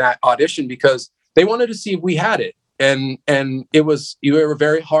 man, and that audition, because they wanted to see if we had it. And you were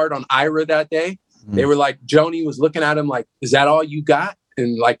very hard on Ira that day. They were like, Joni was looking at him like, is that all you got?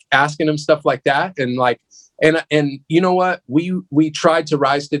 And like asking him stuff like that. And like, and you know what? We tried to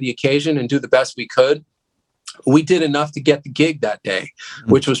rise to the occasion and do the best we could. We did enough to get the gig that day,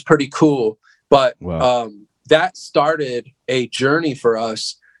 which was pretty cool. But that started a journey for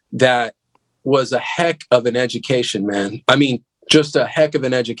us that was a heck of an education, man. I mean, just a heck of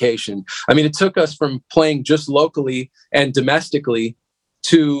an education. I mean, it took us from playing just locally and domestically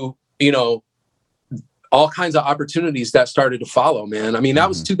to, all kinds of opportunities that started to follow, man. I mean, that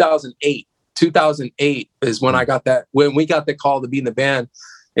was 2008. 2008 is when when we got the call to be in the band.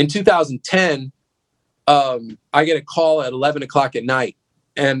 In 2010, I get a call at 11 o'clock at night,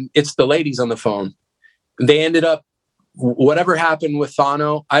 and it's the ladies on the phone. They ended up, whatever happened with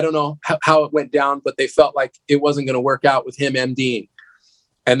Thano, I don't know how it went down, but they felt like it wasn't going to work out with him MDing.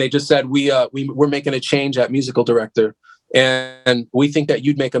 And they just said, we're making a change at musical director, and we think that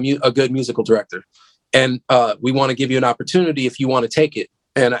you'd make a good musical director. And we want to give you an opportunity if you want to take it.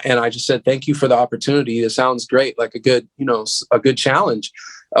 And I just said, thank you for the opportunity. It sounds great, like a good challenge.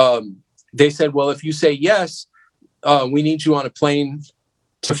 They said, well, if you say yes, we need you on a plane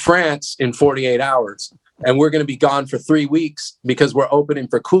to France in 48 hours. And we're going to be gone for 3 weeks because we're opening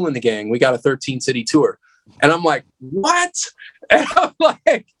for Kool and the Gang. We got a 13-city tour. And I'm like, what? And I'm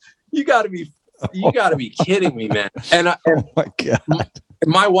like, you got to be kidding me, man. And oh my God.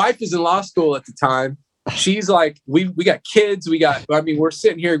 My wife is in law school at the time. She's like, we got kids. We're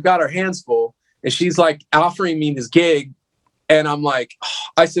sitting here, we've got our hands full. And she's like offering me this gig. And I'm like,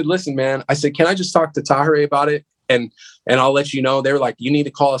 I said, listen, man, I said, can I just talk to Tahirih about it? And I'll let you know. They were like, you need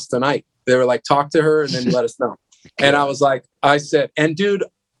to call us tonight. They were like, talk to her and then let us know. And I was like, and dude,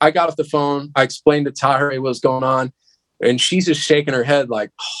 I got off the phone. I explained to Tahirih what was going on. And she's just shaking her head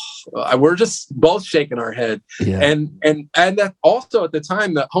like, we're just both shaking our head. Yeah. And that also at the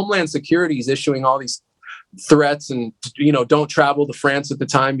time, the Homeland Security is issuing all these threats and, don't travel to France at the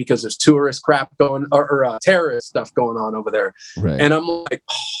time because there's tourist crap going or terrorist stuff going on over there. Right. And I'm like,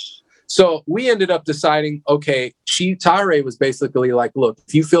 so we ended up deciding, okay, Tahirih was basically like, look,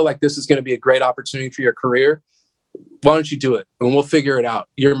 if you feel like this is going to be a great opportunity for your career, why don't you do it? And we'll figure it out.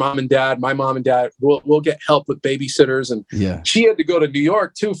 Your mom and dad, my mom and dad, we'll get help with babysitters. And she had to go to New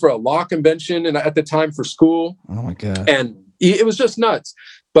York too for a law convention and at the time for school. Oh my God. And it was just nuts.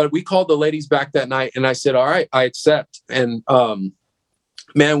 But we called the ladies back that night and I said, all right, I accept. And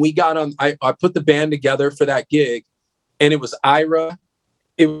man, we got on, I put the band together for that gig, and it was Ira,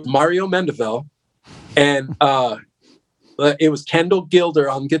 it was Mario Mendevel, and it was Kendall Gilder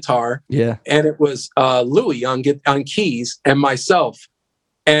on guitar. Yeah. And it was Louis on keys and myself.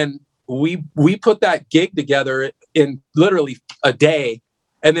 And we put that gig together in literally a day.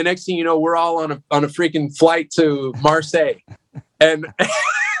 And the next thing you know, we're all on a freaking flight to Marseille. And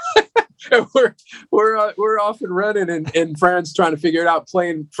we're off and running in France trying to figure it out,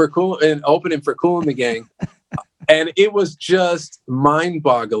 playing for Kool and opening for Kool and the Gang. And it was just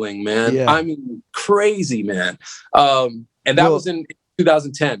mind-boggling, man. Yeah. I mean, crazy, man. And that was in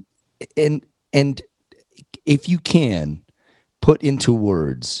 2010. And if you can put into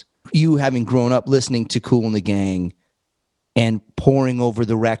words, you having grown up listening to Kool and the Gang and poring over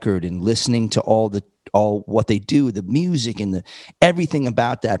the record and listening to all what they do, the music and everything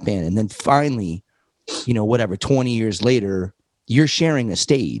about that band, and then finally, 20 years later, you're sharing a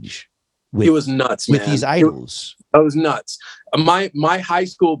stage with, it was nuts, man. With these idols. It was nuts. My high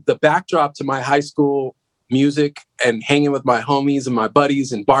school, the backdrop to my high school music and hanging with my homies and my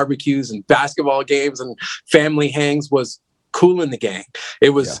buddies and barbecues and basketball games and family hangs was Kool and the Gang. It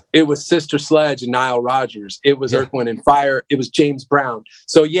was Sister Sledge and Nile Rodgers. It was Earth, Wind and Fire. It was James Brown.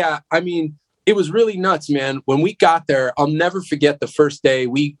 So yeah, I mean, it was really nuts, man. When we got there, I'll never forget the first day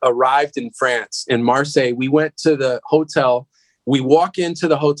we arrived in France, in Marseille. We went to the hotel. We walk into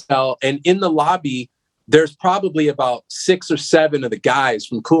the hotel, and in the lobby, there's probably about 6 or 7 of the guys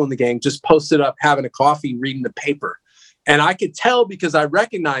from Kool and the Gang just posted up, having a coffee, reading the paper. And I could tell because I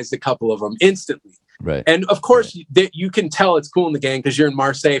recognized a couple of them instantly. Right. And of course, you can tell it's Kool and the Gang because you're in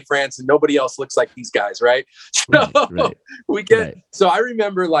Marseille, France, and nobody else looks like these guys, right? So So I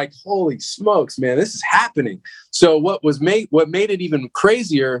remember, like, holy smokes, man, this is happening. So what made it even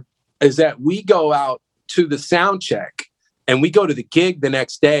crazier is that we go out to the sound check, and we go to the gig the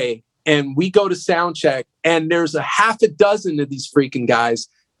next day, and we go to sound check, and there's a half a dozen of these freaking guys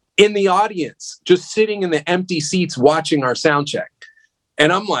in the audience, just sitting in the empty seats watching our sound check.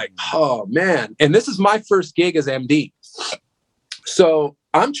 And I'm like, oh man. And this is my first gig as MD. So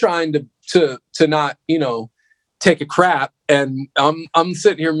I'm trying to not, take a crap. And I'm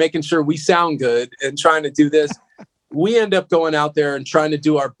sitting here making sure we sound good and trying to do this. We end up going out there and trying to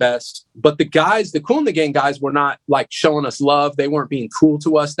do our best. But the guys, the Kool and the Gang guys, were not like showing us love. They weren't being cool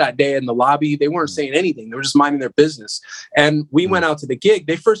to us that day in the lobby. They weren't saying anything. They were just minding their business. And we went out to the gig.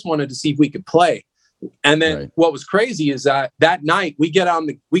 They first wanted to see if we could play. And then what was crazy is that night we go on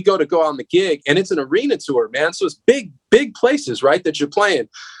the gig, and it's an arena tour, man. So it's big places, right, that you're playing.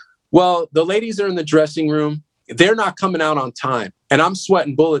 Well, the ladies are in the dressing room. They're not coming out on time. And I'm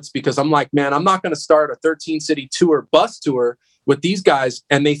sweating bullets because I'm like, man, I'm not going to start a 13-city tour, bus tour with these guys.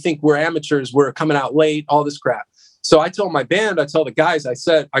 And they think we're amateurs. We're coming out late, all this crap. So I told my band, I tell the guys, I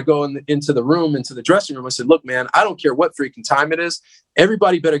said, I go into the dressing room. I said, look, man, I don't care what freaking time it is.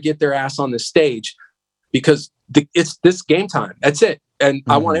 Everybody better get their ass on the stage because it's this game time. That's it. And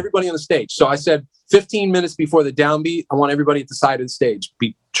I want everybody on the stage. So I said 15 minutes before the downbeat, I want everybody at the side of the stage,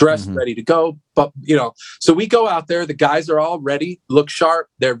 be dressed, ready to go. But, so we go out there. The guys are all ready, look sharp.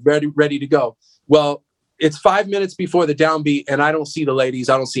 They're ready to go. Well, it's 5 minutes before the downbeat, and I don't see the ladies.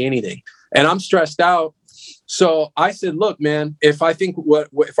 I don't see anything. And I'm stressed out. So I said, look, man, if I think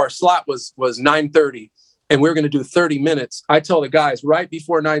if our slot was 9:30 and we're going to do 30 minutes, I tell the guys right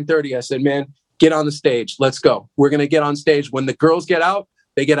before 9:30, I said, man, get on the stage. Let's go. We're going to get on stage. When the girls get out,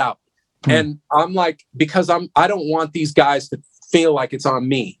 they get out. And I'm like, because I don't want these guys to feel like it's on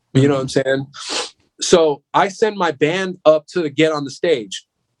me. You know what I'm saying? So I send my band up to get on the stage.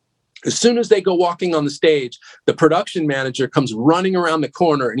 As soon as they go walking on the stage, the production manager comes running around the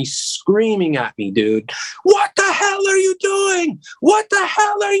corner and he's screaming at me, dude. What the hell are you doing? What the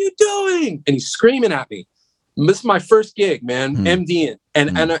hell are you doing? And he's screaming at me. This is my first gig, man, MDing.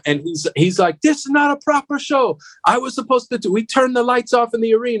 And he's like, this is not a proper show. I was supposed to we turned the lights off in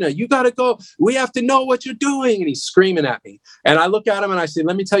the arena. You got to go. We have to know what you're doing. And he's screaming at me. And I look at him and I say,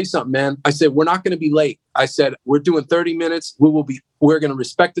 let me tell you something, man. I said, we're not going to be late. I said, we're doing 30 minutes. We're going to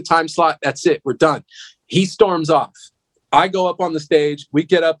respect the time slot. That's it. We're done. He storms off. I go up on the stage. We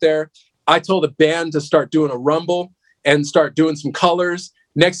get up there. I told the band to start doing a rumble and start doing some colors.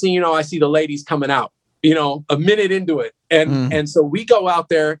 Next thing you know, I see the ladies coming out. A minute into it. And so we go out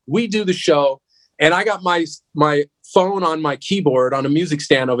there, we do the show, and I got my phone on my keyboard on a music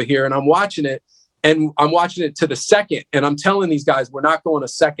stand over here, and I'm watching it, and I'm watching it to the second, and I'm telling these guys, we're not going a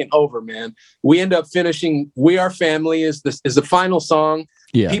second over, man. We end up finishing We Are Family is the final song.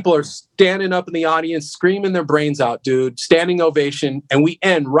 Yeah. People are standing up in the audience, screaming their brains out, dude, standing ovation, and we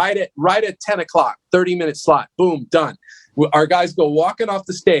end right at 10 o'clock, 30-minute slot. Boom, done. Our guys go walking off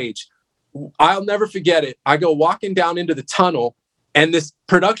the stage. I'll never forget it. I go walking down into the tunnel, and this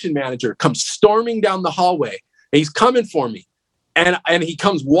production manager comes storming down the hallway. And he's coming for me. And he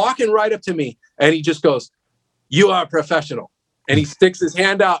comes walking right up to me, and he just goes, "You are a professional." And he sticks his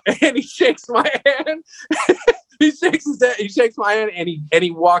hand out, and he shakes my hand. He shakes my hand, and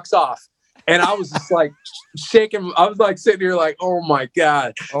he walks off. And I was just like shaking. I was like sitting here like, oh my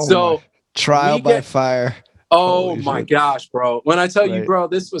God. Trial by fire. Oh my gosh, bro. When I tell you, bro,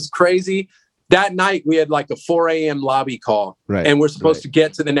 this was crazy. That night we had like a 4 a.m. lobby call, and we're supposed to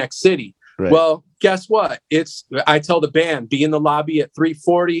get to the next city. Right. Well, guess what? I tell the band, be in the lobby at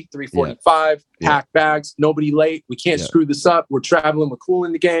 3:40, 3:45, pack bags, nobody late. We can't screw this up. We're traveling with Kool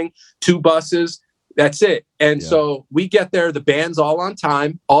and the Gang, 2 buses. That's it. And so we get there, the band's all on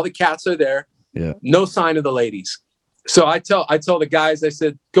time. All the cats are there. Yeah. No sign of the ladies. So I tell the guys, I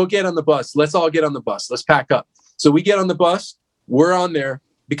said, go get on the bus. Let's all get on the bus. Let's pack up. So we get on the bus. We're on there.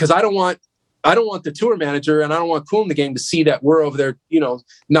 because I don't want the tour manager and I don't want Kool & the Gang to see that we're over there,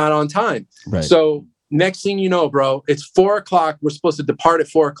 not on time. Right. So next thing you know, bro, it's 4:00. We're supposed to depart at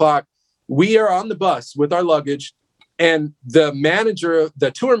 4:00. We are on the bus with our luggage, and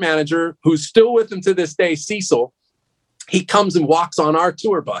the tour manager, who's still with him to this day, Cecil, he comes and walks on our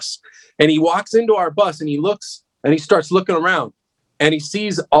tour bus, and he walks into our bus and he looks and he starts looking around and he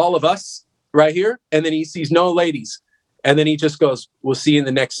sees all of us right here. And then he sees no ladies. And then he just goes, "We'll see you in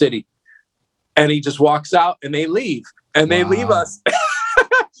the next city." And he just walks out and they leave and they leave us.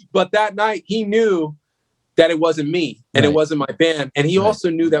 But that night he knew that it wasn't me and It wasn't my band. And he also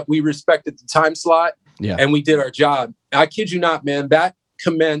knew that we respected the time slot and we did our job. I kid you not, man, that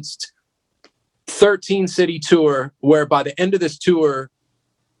commenced 13 city tour, where by the end of this tour,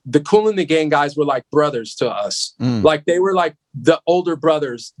 the Kool & the Gang guys were like brothers to us. Like they were like the older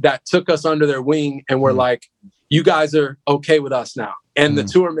brothers that took us under their wing and were like, "You guys are okay with us now." And the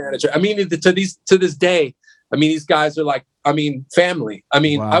tour manager, I mean, to this day, I mean, these guys are like, family. I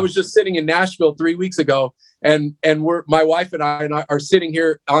mean, I was just sitting in Nashville 3 weeks ago, and my wife and I are sitting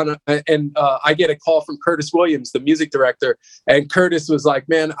here and I get a call from Curtis Williams, the music director. And Curtis was like,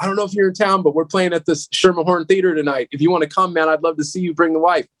 "Man, I don't know if you're in town, but we're playing at this Schermerhorn Theater tonight. If you want to come, man, I'd love to see you. Bring the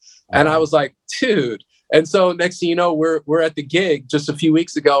wife." And I was like, "Dude." And so next thing you know, we're at the gig just a few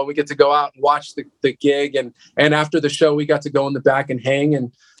weeks ago. We get to go out and watch the gig. And after the show, we got to go in the back and hang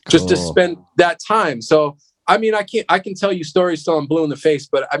and just to spend that time. So, I mean, I can tell you stories till I'm blue in the face,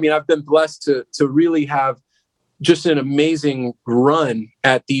 but I mean, I've been blessed to really have just an amazing run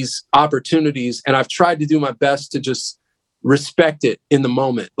at these opportunities. And I've tried to do my best to just respect it in the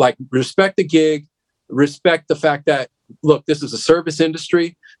moment, like respect the gig, respect the fact that, look, this is a service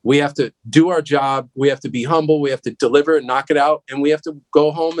industry. We have to do our job. We have to be humble. We have to deliver and knock it out. And we have to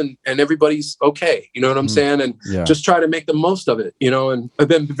go home and everybody's okay. You know what I'm saying? And just try to make the most of it, and I've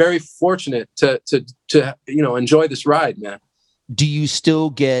been very fortunate to enjoy this ride, man. Do you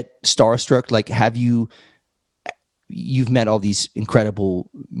still get starstruck? Like, you've met all these incredible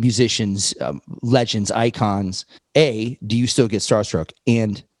musicians, legends, icons. Do you still get starstruck?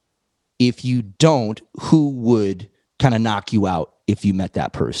 And if you don't, who would kind of knock you out if you met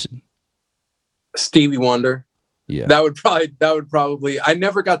that person? Stevie Wonder. Yeah. That would probably, I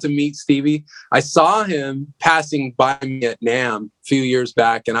never got to meet Stevie. I saw him passing by me at NAMM a few years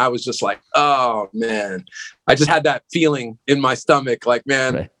back, and I was just like, oh man, I just had that feeling in my stomach. Like,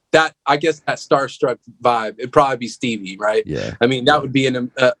 man, that, I guess that starstruck vibe, it'd probably be Stevie, right? Yeah. I mean, that would be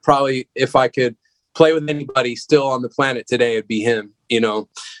probably, if I could play with anybody still on the planet today, it'd be him,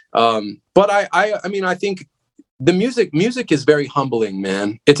 But I mean, I think the music is very humbling,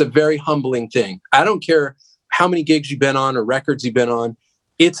 man. It's a very humbling thing. I don't care how many gigs you've been on or records you've been on.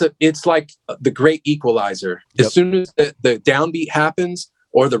 It's like the great equalizer. As soon as the downbeat happens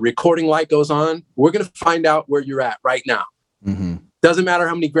or the recording light goes on, we're going to find out where you're at right now. Mm-hmm. Doesn't matter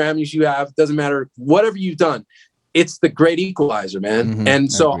how many Grammys you have. Doesn't matter whatever you've done. It's the great equalizer, man. Mm-hmm.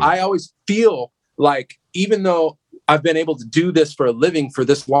 And so I always feel like, even though I've been able to do this for a living for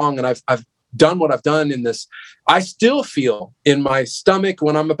this long, and I've done what I've done in this, I still feel in my stomach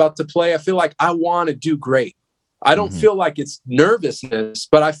when I'm about to play, I feel like I want to do great. I don't feel like it's nervousness,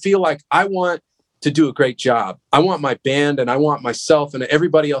 but I feel like I want to do a great job. I want my band and I want myself and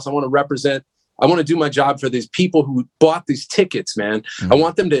everybody else. I want to represent. I want to do my job for these people who bought these tickets, man. I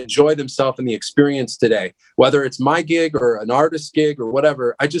want them to enjoy themselves and the experience today, whether it's my gig or an artist's gig or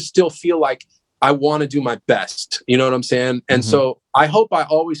whatever. I just still feel like I want to do my best. You know what I'm saying? And so I hope I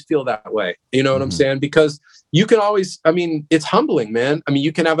always feel that way. You know what I'm saying? Because you can always, I mean, it's humbling, man. I mean,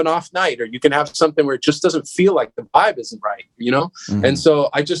 you can have an off night, or you can have something where it just doesn't feel like the vibe isn't right, And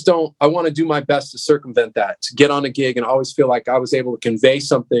so I want to do my best to circumvent that, to get on a gig and always feel like I was able to convey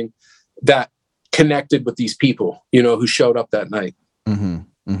something that connected with these people, who showed up that night.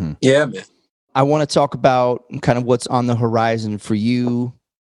 Yeah, man. I want to talk about kind of what's on the horizon for you.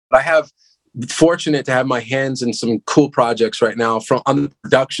 I have fortunate to have my hands in some cool projects right now on the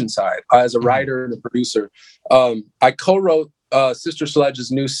production side as a writer and a producer. I co-wrote Sister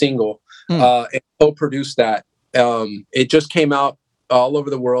Sledge's new single and co-produced that. It just came out all over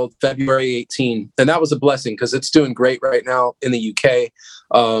the world, February 18. And that was a blessing because it's doing great right now in the UK.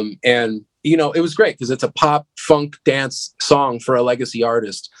 And it was great because it's a pop funk dance song for a legacy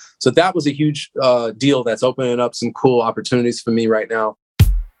artist. So that was a huge deal that's opening up some cool opportunities for me right now.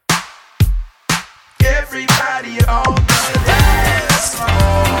 Everybody on the dance floor.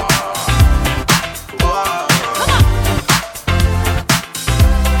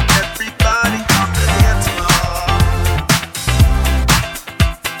 Everybody on the dance floor.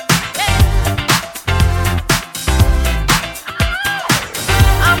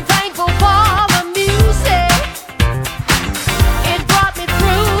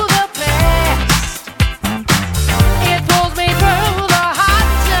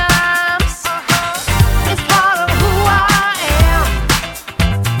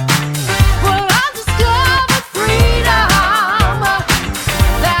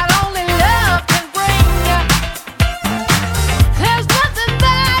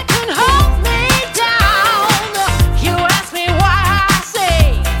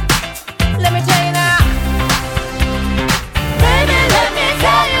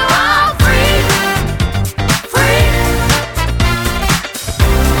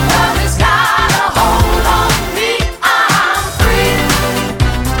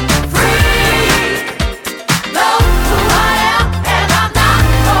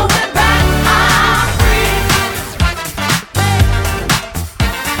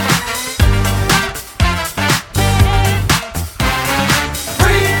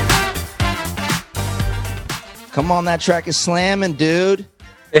 Come on, that track is slamming, dude.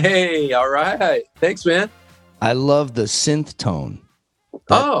 Hey, all right. Thanks, man. I love the synth tone.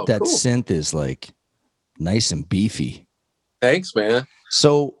 That That cool. synth is like nice and beefy. Thanks, man.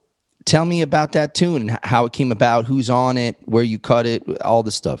 So tell me about that tune and how it came about, who's on it, where you cut it, all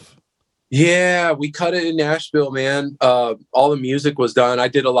the stuff. Yeah, we cut it in Nashville, man. All the music was done. I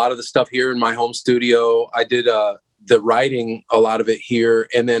did a lot of the stuff here in my home studio. I did the writing, a lot of it here,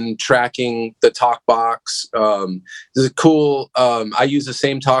 and then tracking the talk box. This is cool. I use the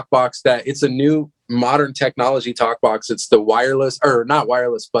same talk box that it's a new modern technology talk box. It's the wireless, or not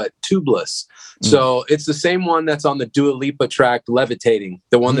wireless, but tubeless. So it's the same one that's on the Dua Lipa track, Levitating,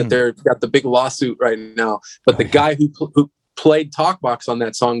 the one that they're got the big lawsuit right now. But the guy who played talkbox on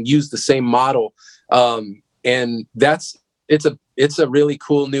that song used the same model, and it's a really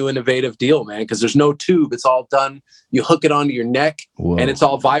cool new innovative deal, man, because there's no tube. It's all done. You hook it onto your neck. Whoa. And it's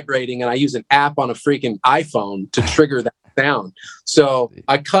all vibrating, and I use an app on a freaking iPhone to trigger that sound. So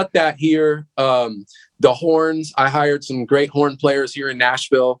I cut that here. The horns, I hired some great horn players here in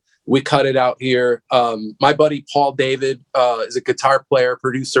Nashville. We cut it out here. My buddy Paul David is a guitar player,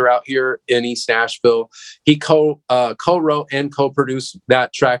 producer out here in East Nashville. He co-wrote and co-produced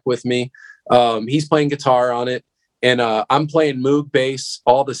that track with me. He's playing guitar on it, and I'm playing Moog bass,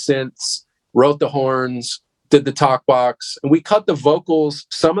 all the synths, wrote the horns, did the talk box, and we cut the vocals.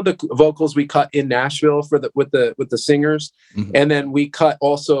 Some of the vocals we cut in Nashville with the singers, and then we cut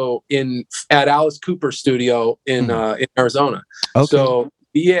also at Alice Cooper studio in Arizona. Okay. So.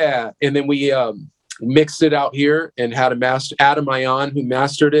 Yeah, and then we mixed it out here and had a master, Adam Ayan, who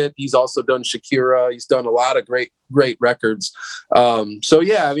mastered it. He's also done Shakira. He's done a lot of great records. So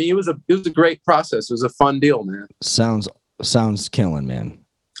yeah, I mean, it was a great process. It was a fun deal, man. Sounds killing, man.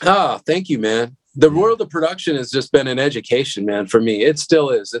 Thank you, man. The world of production has just been an education, man, for me. It still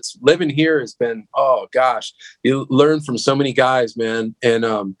is. It's living here has been, oh gosh, you learn from so many guys, man.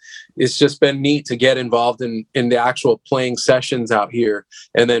 And it's just been neat to get involved in the actual playing sessions out here,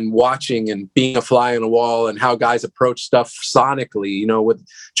 and then watching and being a fly on the wall and how guys approach stuff sonically, you know, with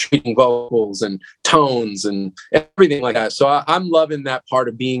treating vocals and tones and everything like that. So I'm loving that part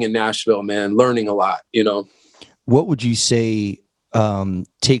of being in Nashville, man, learning a lot, you know. What would you say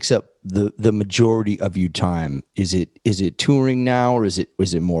takes up the majority of your time? Is it touring now, or is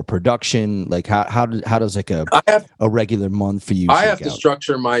it more production? Like how does like a regular month for you? I have to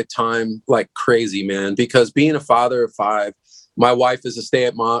structure my time like crazy, man, because being a father of 5, my wife is a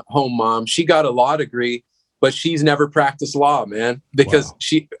stay-at-home mom. She got a law degree, but she's never practiced law, man, because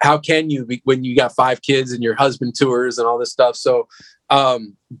how can you when you got 5 kids and your husband tours and all this stuff? So,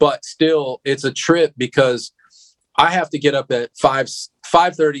 but still it's a trip because I have to get up at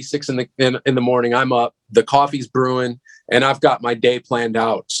 5:30, 6 in the morning. I'm up, the coffee's brewing, and I've got my day planned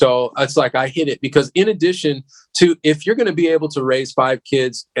out. So it's like I hit it because in addition to, if you're going to be able to raise 5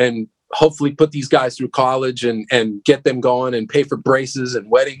 kids and hopefully put these guys through college and get them going and pay for braces and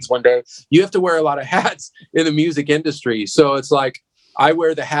weddings one day, you have to wear a lot of hats in the music industry. So it's like I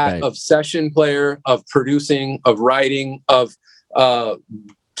wear the hat of session player, of producing, of writing, of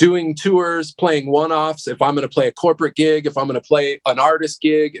doing tours, playing one-offs. If I'm going to play a corporate gig, if I'm going to play an artist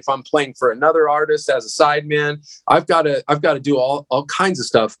gig, if I'm playing for another artist as a sideman, I've got to do all kinds of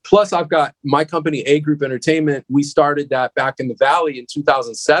stuff. Plus, I've got my company, A Group Entertainment. We started that back in the Valley in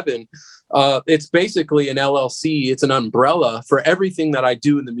 2007. It's basically an LLC. It's an umbrella for everything that I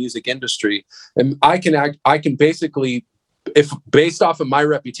do in the music industry, and I can basically, if based off of my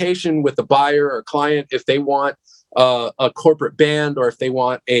reputation with the buyer or client, if they want a corporate band, or if they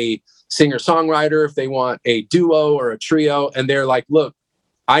want a singer-songwriter, if they want a duo or a trio, and they're like, look,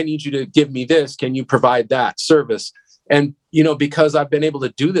 I need you to give me this. Can you provide that service? And, you know, because I've been able to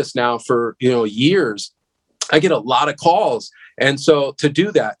do this now for, you know, years, I get a lot of calls. And so to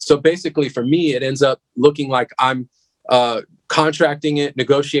do that, so basically for me, it ends up looking like I'm contracting it,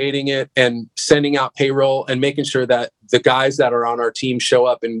 negotiating it, and sending out payroll and making sure that the guys that are on our team show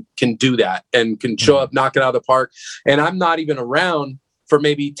up and can do that and can show up, knock it out of the park. And I'm not even around for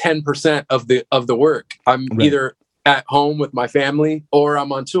maybe 10% of the work. I'm either at home with my family, or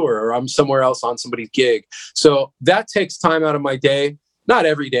I'm on tour, or I'm somewhere else on somebody's gig. So that takes time out of my day. Not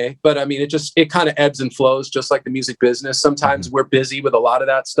every day, but I mean, it kind of ebbs and flows, just like the music business. Sometimes we're busy with a lot of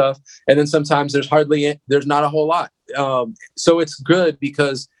that stuff, and then sometimes there's not a whole lot. So it's good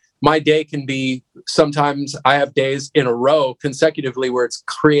because my day can be, sometimes I have days in a row consecutively where it's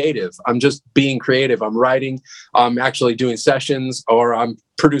creative. I'm just being creative. I'm writing, I'm actually doing sessions, or I'm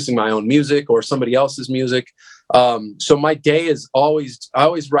producing my own music or somebody else's music. So my day is I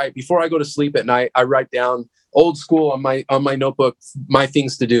always write before I go to sleep at night. I write down old school on my notebook, my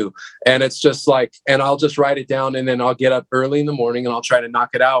things to do. And it's just like, and I'll just write it down, and then I'll get up early in the morning and I'll try to knock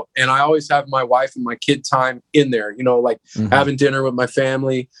it out. And I always have my wife and my kid time in there, like having dinner with my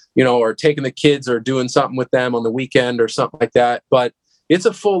family, or taking the kids or doing something with them on the weekend or something like that. But it's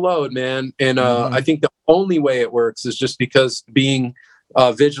a full load, man. And I think the only way it works is just because being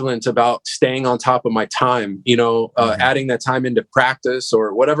vigilant about staying on top of my time, adding that time into practice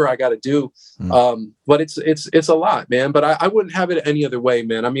or whatever I got to do. But it's a lot, man. But I wouldn't have it any other way,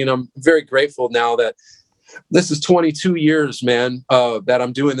 man. I mean, I'm very grateful now that this is 22 years, man, that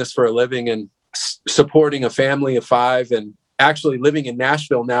I'm doing this for a living and supporting a family of 5 and actually living in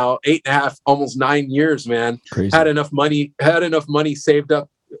Nashville now, 8.5, almost 9 years, man. Crazy. Had enough money saved up,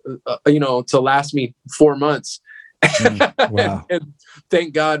 to last me 4 months. Wow. And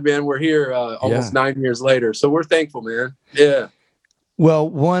thank God, man, we're here almost 9 years later. So we're thankful, man. Yeah. Well,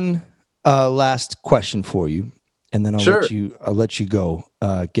 one last question for you, and then I'll let you go.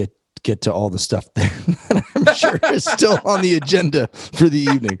 Get to all the stuff that I'm sure is still on the agenda for the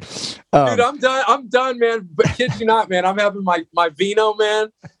evening. Dude, I'm done, man. But kid you not, man. I'm having my vino,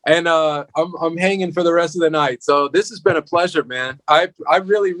 man, and I'm hanging for the rest of the night. So this has been a pleasure, man. I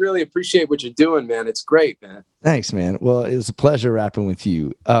really, really appreciate what you're doing, man. It's great, man. Thanks, man. Well, it was a pleasure rapping with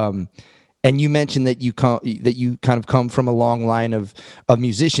you. And you mentioned that you kind of come from a long line of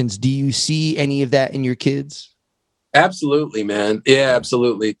musicians. Do you see any of that in your kids? Absolutely, man. Yeah,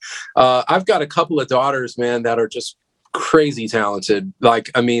 absolutely. I've got a couple of daughters, man, that are just crazy talented.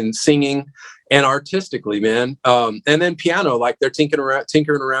 Like, I mean, singing and artistically, man. And then piano, like they're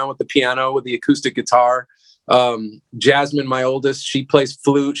tinkering around with the piano, with the acoustic guitar. Jasmine, my oldest, she plays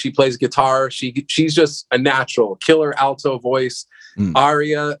flute, she plays guitar. She's just a natural killer alto voice.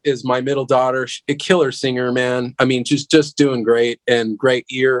 Aria is my middle daughter, a killer singer, man. I mean, just doing great and great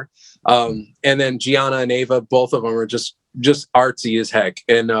ear. And then Gianna and Ava, both of them are just artsy as heck.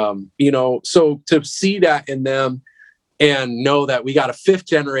 And, so to see that in them and know that we got a 5th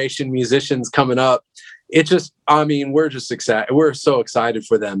generation musicians coming up, it just, I mean, we're just excited. We're so excited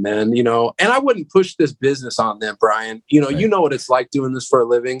for them, man, and I wouldn't push this business on them, Brian. Right. You know what it's like doing this for a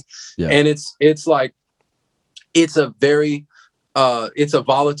living. Yeah. And it's like, it's a very, it's a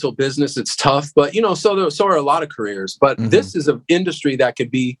volatile business. It's tough, but so are a lot of careers, but this is an industry that could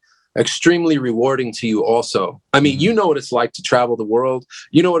be extremely rewarding to you also. I mean, you know what it's like to travel the world.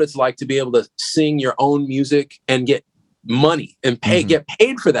 You know what it's like to be able to sing your own music and get money and get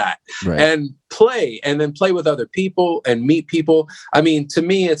paid for that, right, and play, and then play with other people and meet people. I mean, to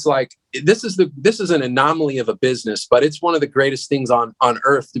me, it's like, this is an anomaly of a business, but it's one of the greatest things on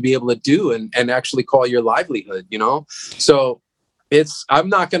earth to be able to do and actually call your livelihood, So I'm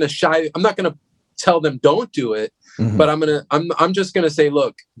not going to tell them don't do it, but I'm just going to say,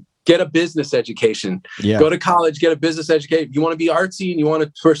 look, get a business education, go to college, get a business education. You want to be artsy and you want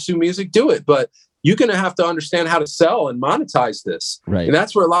to pursue music, do it. But you're going to have to understand how to sell and monetize this. Right. And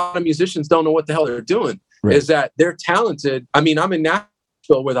that's where a lot of musicians don't know what the hell they're doing, is that they're talented. I mean, I'm in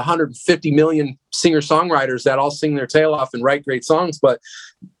Nashville with 150 million singer-songwriters that all sing their tail off and write great songs, but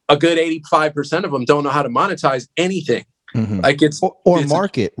a good 85% of them don't know how to monetize anything. Like it's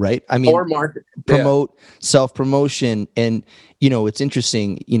market, right? I mean, or market, promote, self-promotion. And, it's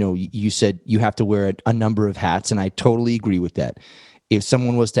interesting, you said you have to wear a number of hats, and I totally agree with that. If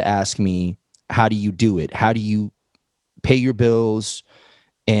someone was to ask me, how do you do it? How do you pay your bills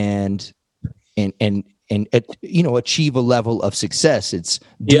and achieve a level of success? It's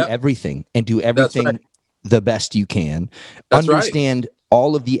do everything the best you can. That's understand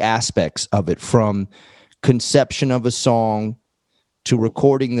all of the aspects of it, from conception of a song to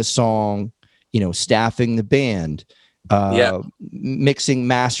recording the song, staffing the band, mixing,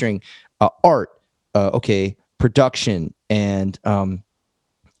 mastering, art, production, and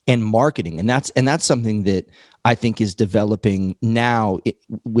marketing. And that's something that I think is developing now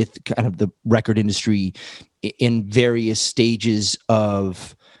with kind of the record industry in various stages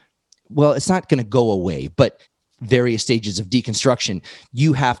of, well, it's not going to go away, but various stages of deconstruction.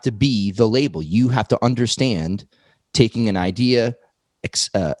 You have to be the label. You have to understand taking an idea,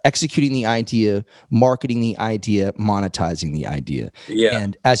 executing the idea, marketing the idea, monetizing the idea. Yeah.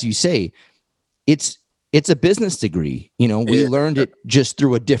 And as you say, it's a business degree. We learned it just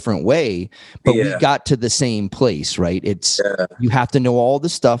through a different way, but we got to the same place, right? You have to know all the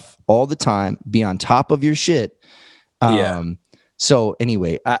stuff all the time, be on top of your shit. So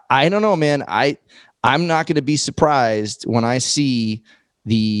anyway, I don't know, man. I'm not going to be surprised when I see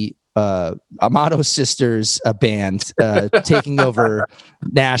the Amato Sisters band taking over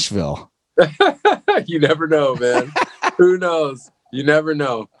Nashville. You never know, man. Who knows? You never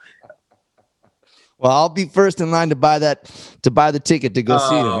know. Well, I'll be first in line to buy the ticket to go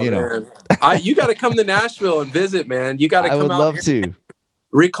see them. You know, you got to come to Nashville and visit, man. You got to come out. I would love to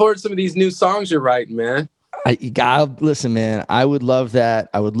record some of these new songs you're writing, man. Listen, man. I would love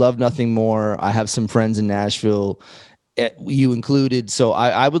that. I would love nothing more. I have some friends in Nashville, you included. So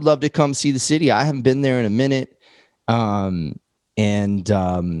I would love to come see the city. I haven't been there in a minute, I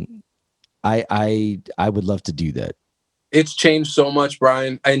would love to do that. It's changed so much,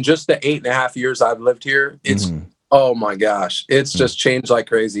 Brian. In just the 8.5 years I've lived here, it's oh my gosh, it's just changed like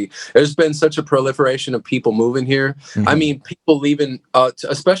crazy. There's been such a proliferation of people moving here. I mean, people leaving,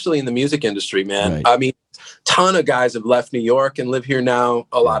 especially in the music industry, man. Right. I mean, ton of guys have left New York and live here now.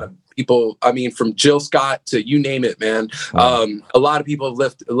 A lot of people, I mean, from Jill Scott to you name it, man. Right. A lot of people have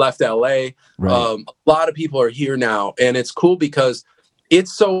left LA. Right. A lot of people are here now, and it's cool because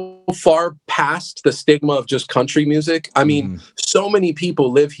it's so far past the stigma of just country music. I mean, so many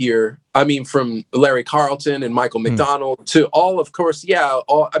people live here. I mean, from Larry Carlton and Michael McDonald to all, of course,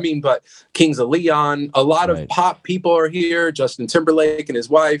 but Kings of Leon, a lot of pop people are here, Justin Timberlake and his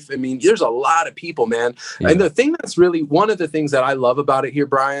wife. I mean, there's a lot of people, man. Yeah. And the thing that's really one of the things that I love about it here,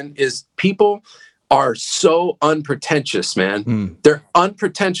 Brian, is people are so unpretentious, man. They're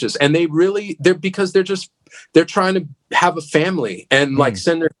unpretentious, and they're trying to have a family and like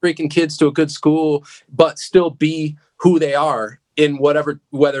send their freaking kids to a good school, but still be who they are in whether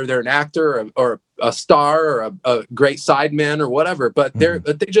they're an actor or a star or a great sideman or whatever. But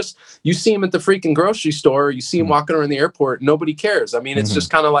you see them at the freaking grocery store, you see them walking around the airport, nobody cares. I mean, it's just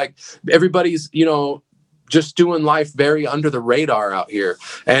kind of like everybody's, just doing life very under the radar out here.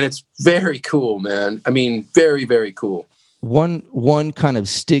 And it's very cool, man. I mean, very, very cool. One kind of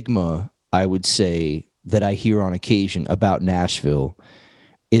stigma, I would say, that I hear on occasion about Nashville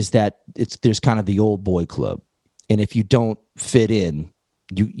is that there's kind of the old boy club. And if you don't fit in,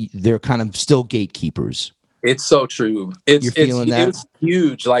 they're kind of still gatekeepers. It's so true. It's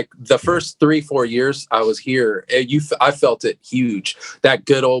huge. Like the first 3-4 years I was here, I felt it huge. That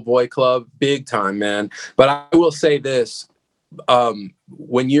good old boy club, big time, man. But I will say this,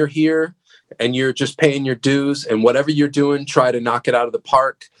 when you're here and you're just paying your dues and whatever you're doing, try to knock it out of the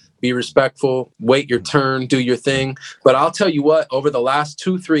park. Be respectful, wait your turn, do your thing. But I'll tell you what, over the last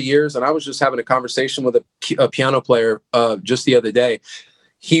 2-3 years, and I was just having a conversation with a piano player just the other day.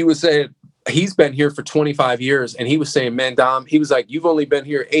 He was saying he's been here for 25 years, and he was saying, man, Dom, he was like, you've only been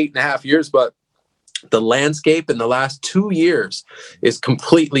here 8.5 years, but the landscape in the last 2 years is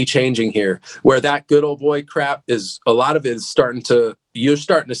completely changing here, where that good old boy crap is, a lot of it is you're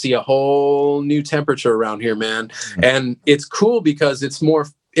starting to see a whole new temperature around here, man. And it's cool because it's more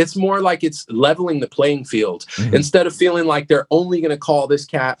like it's leveling the playing field instead of feeling like they're only going to call this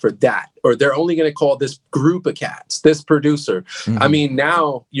cat for that, or they're only going to call this group of cats, this producer. I mean,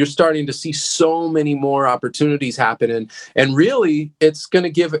 now you're starting to see so many more opportunities happening, and really it's going to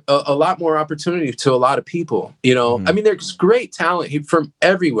give a lot more opportunity to a lot of people. I mean, there's great talent from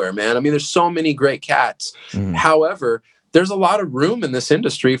everywhere, man. I mean, there's so many great cats. However, there's a lot of room in this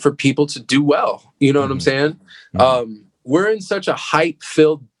industry for people to do well. You know what I'm saying? We're in such a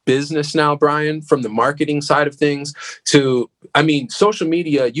hype-filled business now, Brian, from the marketing side of things social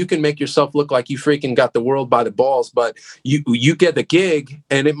media, you can make yourself look like you freaking got the world by the balls, but you get the gig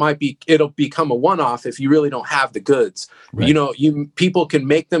and it'll become a one-off if you really don't have the goods. Right. People can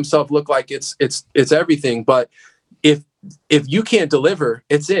make themselves look like it's everything, but if you can't deliver,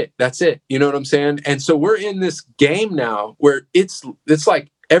 that's it. You know what I'm saying? And so we're in this game now where it's like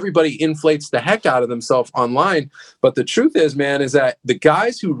everybody inflates the heck out of themselves online. But the truth is, man, is that the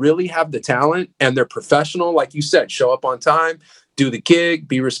guys who really have the talent and they're professional, like you said, show up on time, do the gig,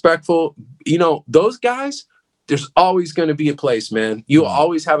 be respectful, those guys, there's always going to be a place, man. You'll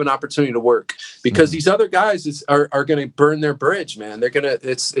always have an opportunity to work, because these other guys are going to burn their bridge, man. They're going to,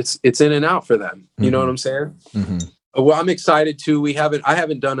 it's in and out for them. You know what I'm saying? Well, I'm excited too. I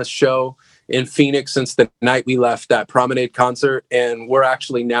haven't done a show in Phoenix since the night we left that Promenade concert, and we're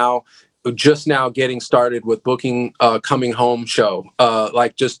actually just now getting started with booking a coming home show,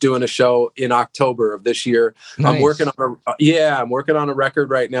 like just doing a show in October of this year. Nice. I'm working on a record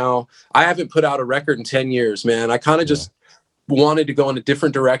right now. I haven't put out a record in 10 years, man. I kind of just wanted to go in a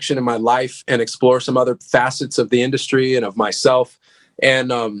different direction in my life and explore some other facets of the industry and of myself. And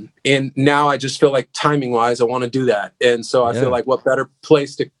now I just feel like timing wise, I want to do that. And so I feel like what better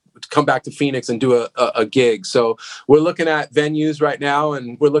place to come back to Phoenix and do a gig. So we're looking at venues right now,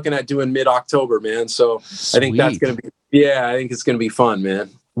 and we're looking at doing mid-October, man. So sweet. I think that's going to be, I think it's going to be fun, man.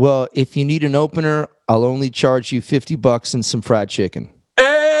 Well, if you need an opener, I'll only charge you $50 and some fried chicken.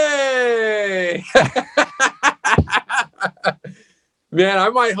 Hey! Man, I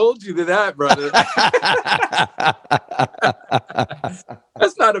might hold you to that, brother.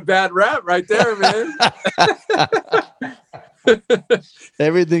 That's not a bad rap right there, man.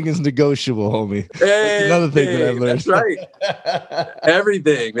 Everything is negotiable, homie. Hey, That's another thing that I've learned. That's right.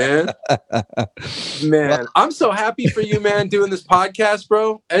 Everything, man. Man, well, I'm so happy for you, man, doing this podcast,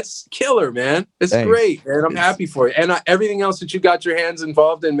 bro. It's killer, man. It's thanks. Great, man. I'm happy for you. And everything else that you got your hands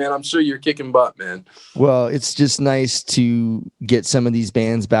involved in, man, I'm sure you're kicking butt, man. Well, it's just nice to get some of these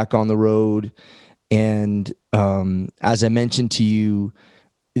bands back on the road. And as I mentioned to you,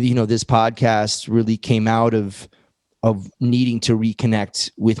 this podcast really came out of needing to reconnect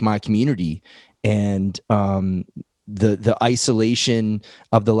with my community, and the isolation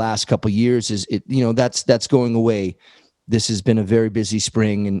of the last couple of years is that's going away. This has been a very busy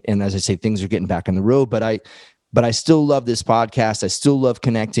spring, and as I say, things are getting back on the road. But I still love this podcast. I still love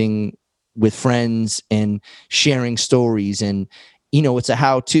connecting with friends and sharing stories, and it's a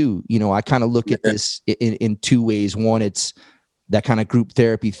how-to. I kind of look at this in two ways. One, it's that kind of group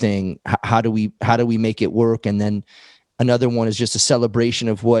therapy thing. How do we make it work? And then another one is just a celebration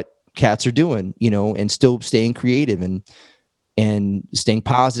of what cats are doing, and still staying creative and staying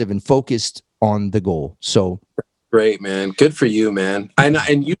positive and focused on the goal. So great, man. Good for you, man.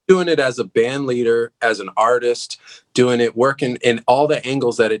 And you doing it as a band leader, as an artist, doing it, working in all the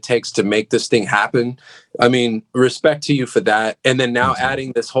angles that it takes to make this thing happen. I mean, respect to you for that. And then now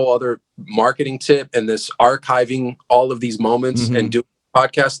adding this whole other marketing tip and this archiving all of these moments and doing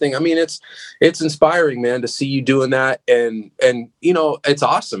podcasting. I mean, it's inspiring, man, to see you doing that. And it's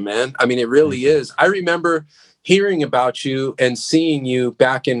awesome, man. I mean, it really is. I remember hearing about you and seeing you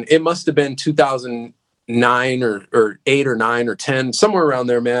back in, it must have been 2009 or 8 or 9 or 10, somewhere around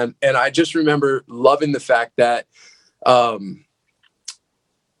there, man. And I just remember loving the fact that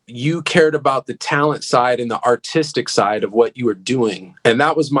you cared about the talent side and the artistic side of what you were doing. And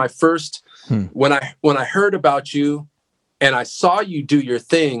that was my first, when I heard about you and I saw you do your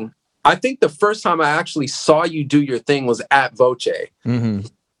thing, I think the first time I actually saw you do your thing was at Voce.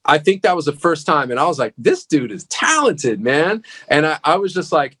 I think that was the first time. And I was like, this dude is talented, man. And I was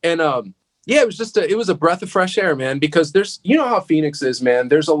just like, it was a breath of fresh air, man, because there's, how Phoenix is, man.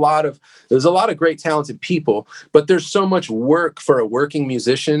 There's a lot of great talented people, but there's so much work for a working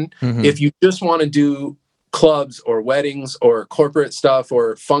musician. If you just want to do clubs or weddings or corporate stuff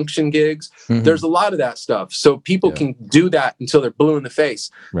or function gigs, there's a lot of that stuff. So people can do that until they're blue in the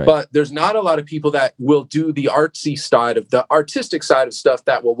face. Right. But there's not a lot of people that will do the artsy side of the artistic side of stuff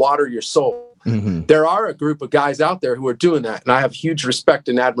that will water your soul. There are a group of guys out there who are doing that, and I have huge respect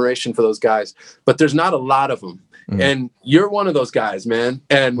and admiration for those guys, but there's not a lot of them. And you're one of those guys, man,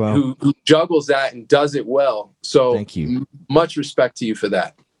 and who juggles that and does it well. So thank you. Much respect to you for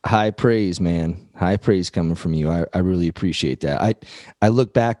that. High praise, man. High praise coming from you. I really appreciate that. I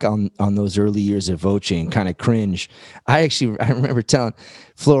look back on those early years of Voce and kind of cringe. I remember telling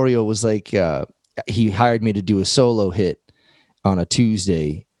Florio was like, he hired me to do a solo hit on a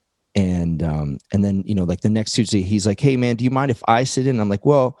Tuesday. And then, like the next Tuesday, he's like, hey man, do you mind if I sit in? I'm like,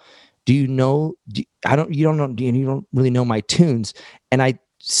 well, you don't really know my tunes. And I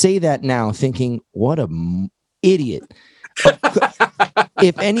say that now thinking, what a idiot.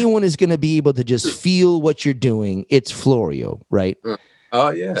 If anyone is going to be able to just feel what you're doing, it's Florio, right?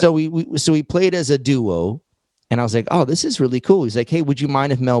 Oh yeah. So we played as a duo, and I was like, oh, this is really cool. He's like, hey, would you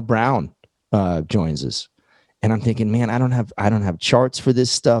mind if Mel Brown joins us? And I'm thinking, man, I don't have charts for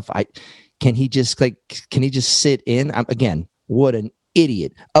this stuff. Can he just sit in? Again, what an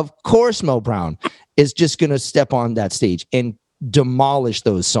idiot. Of course, Mel Brown is just going to step on that stage and demolish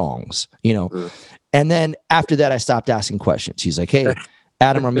those songs, And then after that, I stopped asking questions. He's like, hey,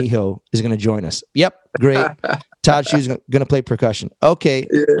 Adam Armijo is going to join us. Yep, great. Todd Shoe's going to play percussion. Okay,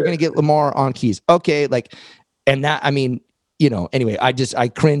 we're going to get Lamar on keys. Okay, and that, I mean, anyway, I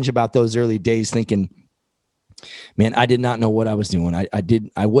cringe about those early days thinking, man, I did not know what I was doing.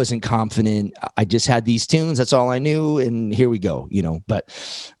 I wasn't confident. I just had these tunes. That's all I knew. And here we go, but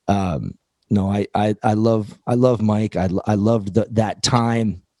no, I love Mike. I loved that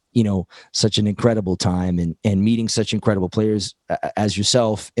time, such an incredible time and meeting such incredible players as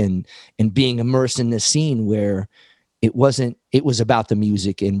yourself and being immersed in this scene where it was about the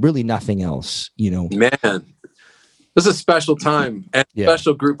music and really nothing else, Man, this is a special time and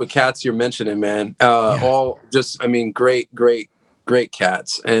special group of cats you're mentioning, man. All just, I mean, great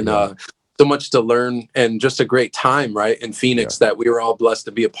cats and so much to learn and just a great time, right? In Phoenix that we were all blessed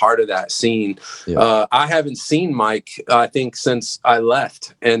to be a part of that scene. I haven't seen Mike, I think, since I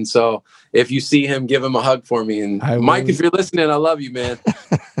left. And so if you see him, give him a hug for me. And Mike, if you're listening, I love you, man.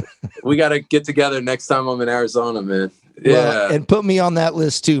 We got to get together next time I'm in Arizona, man. Well, and put me on that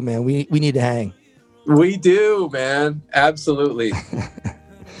list too, man. We need to hang. We do, man. Absolutely.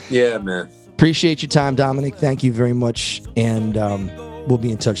 Yeah, man. Appreciate your time, Dominic. Thank you very much. And we'll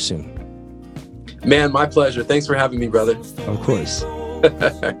be in touch soon. Man, my pleasure. Thanks for having me, brother. Of course.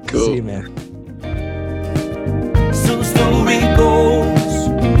 Cool. See you, man.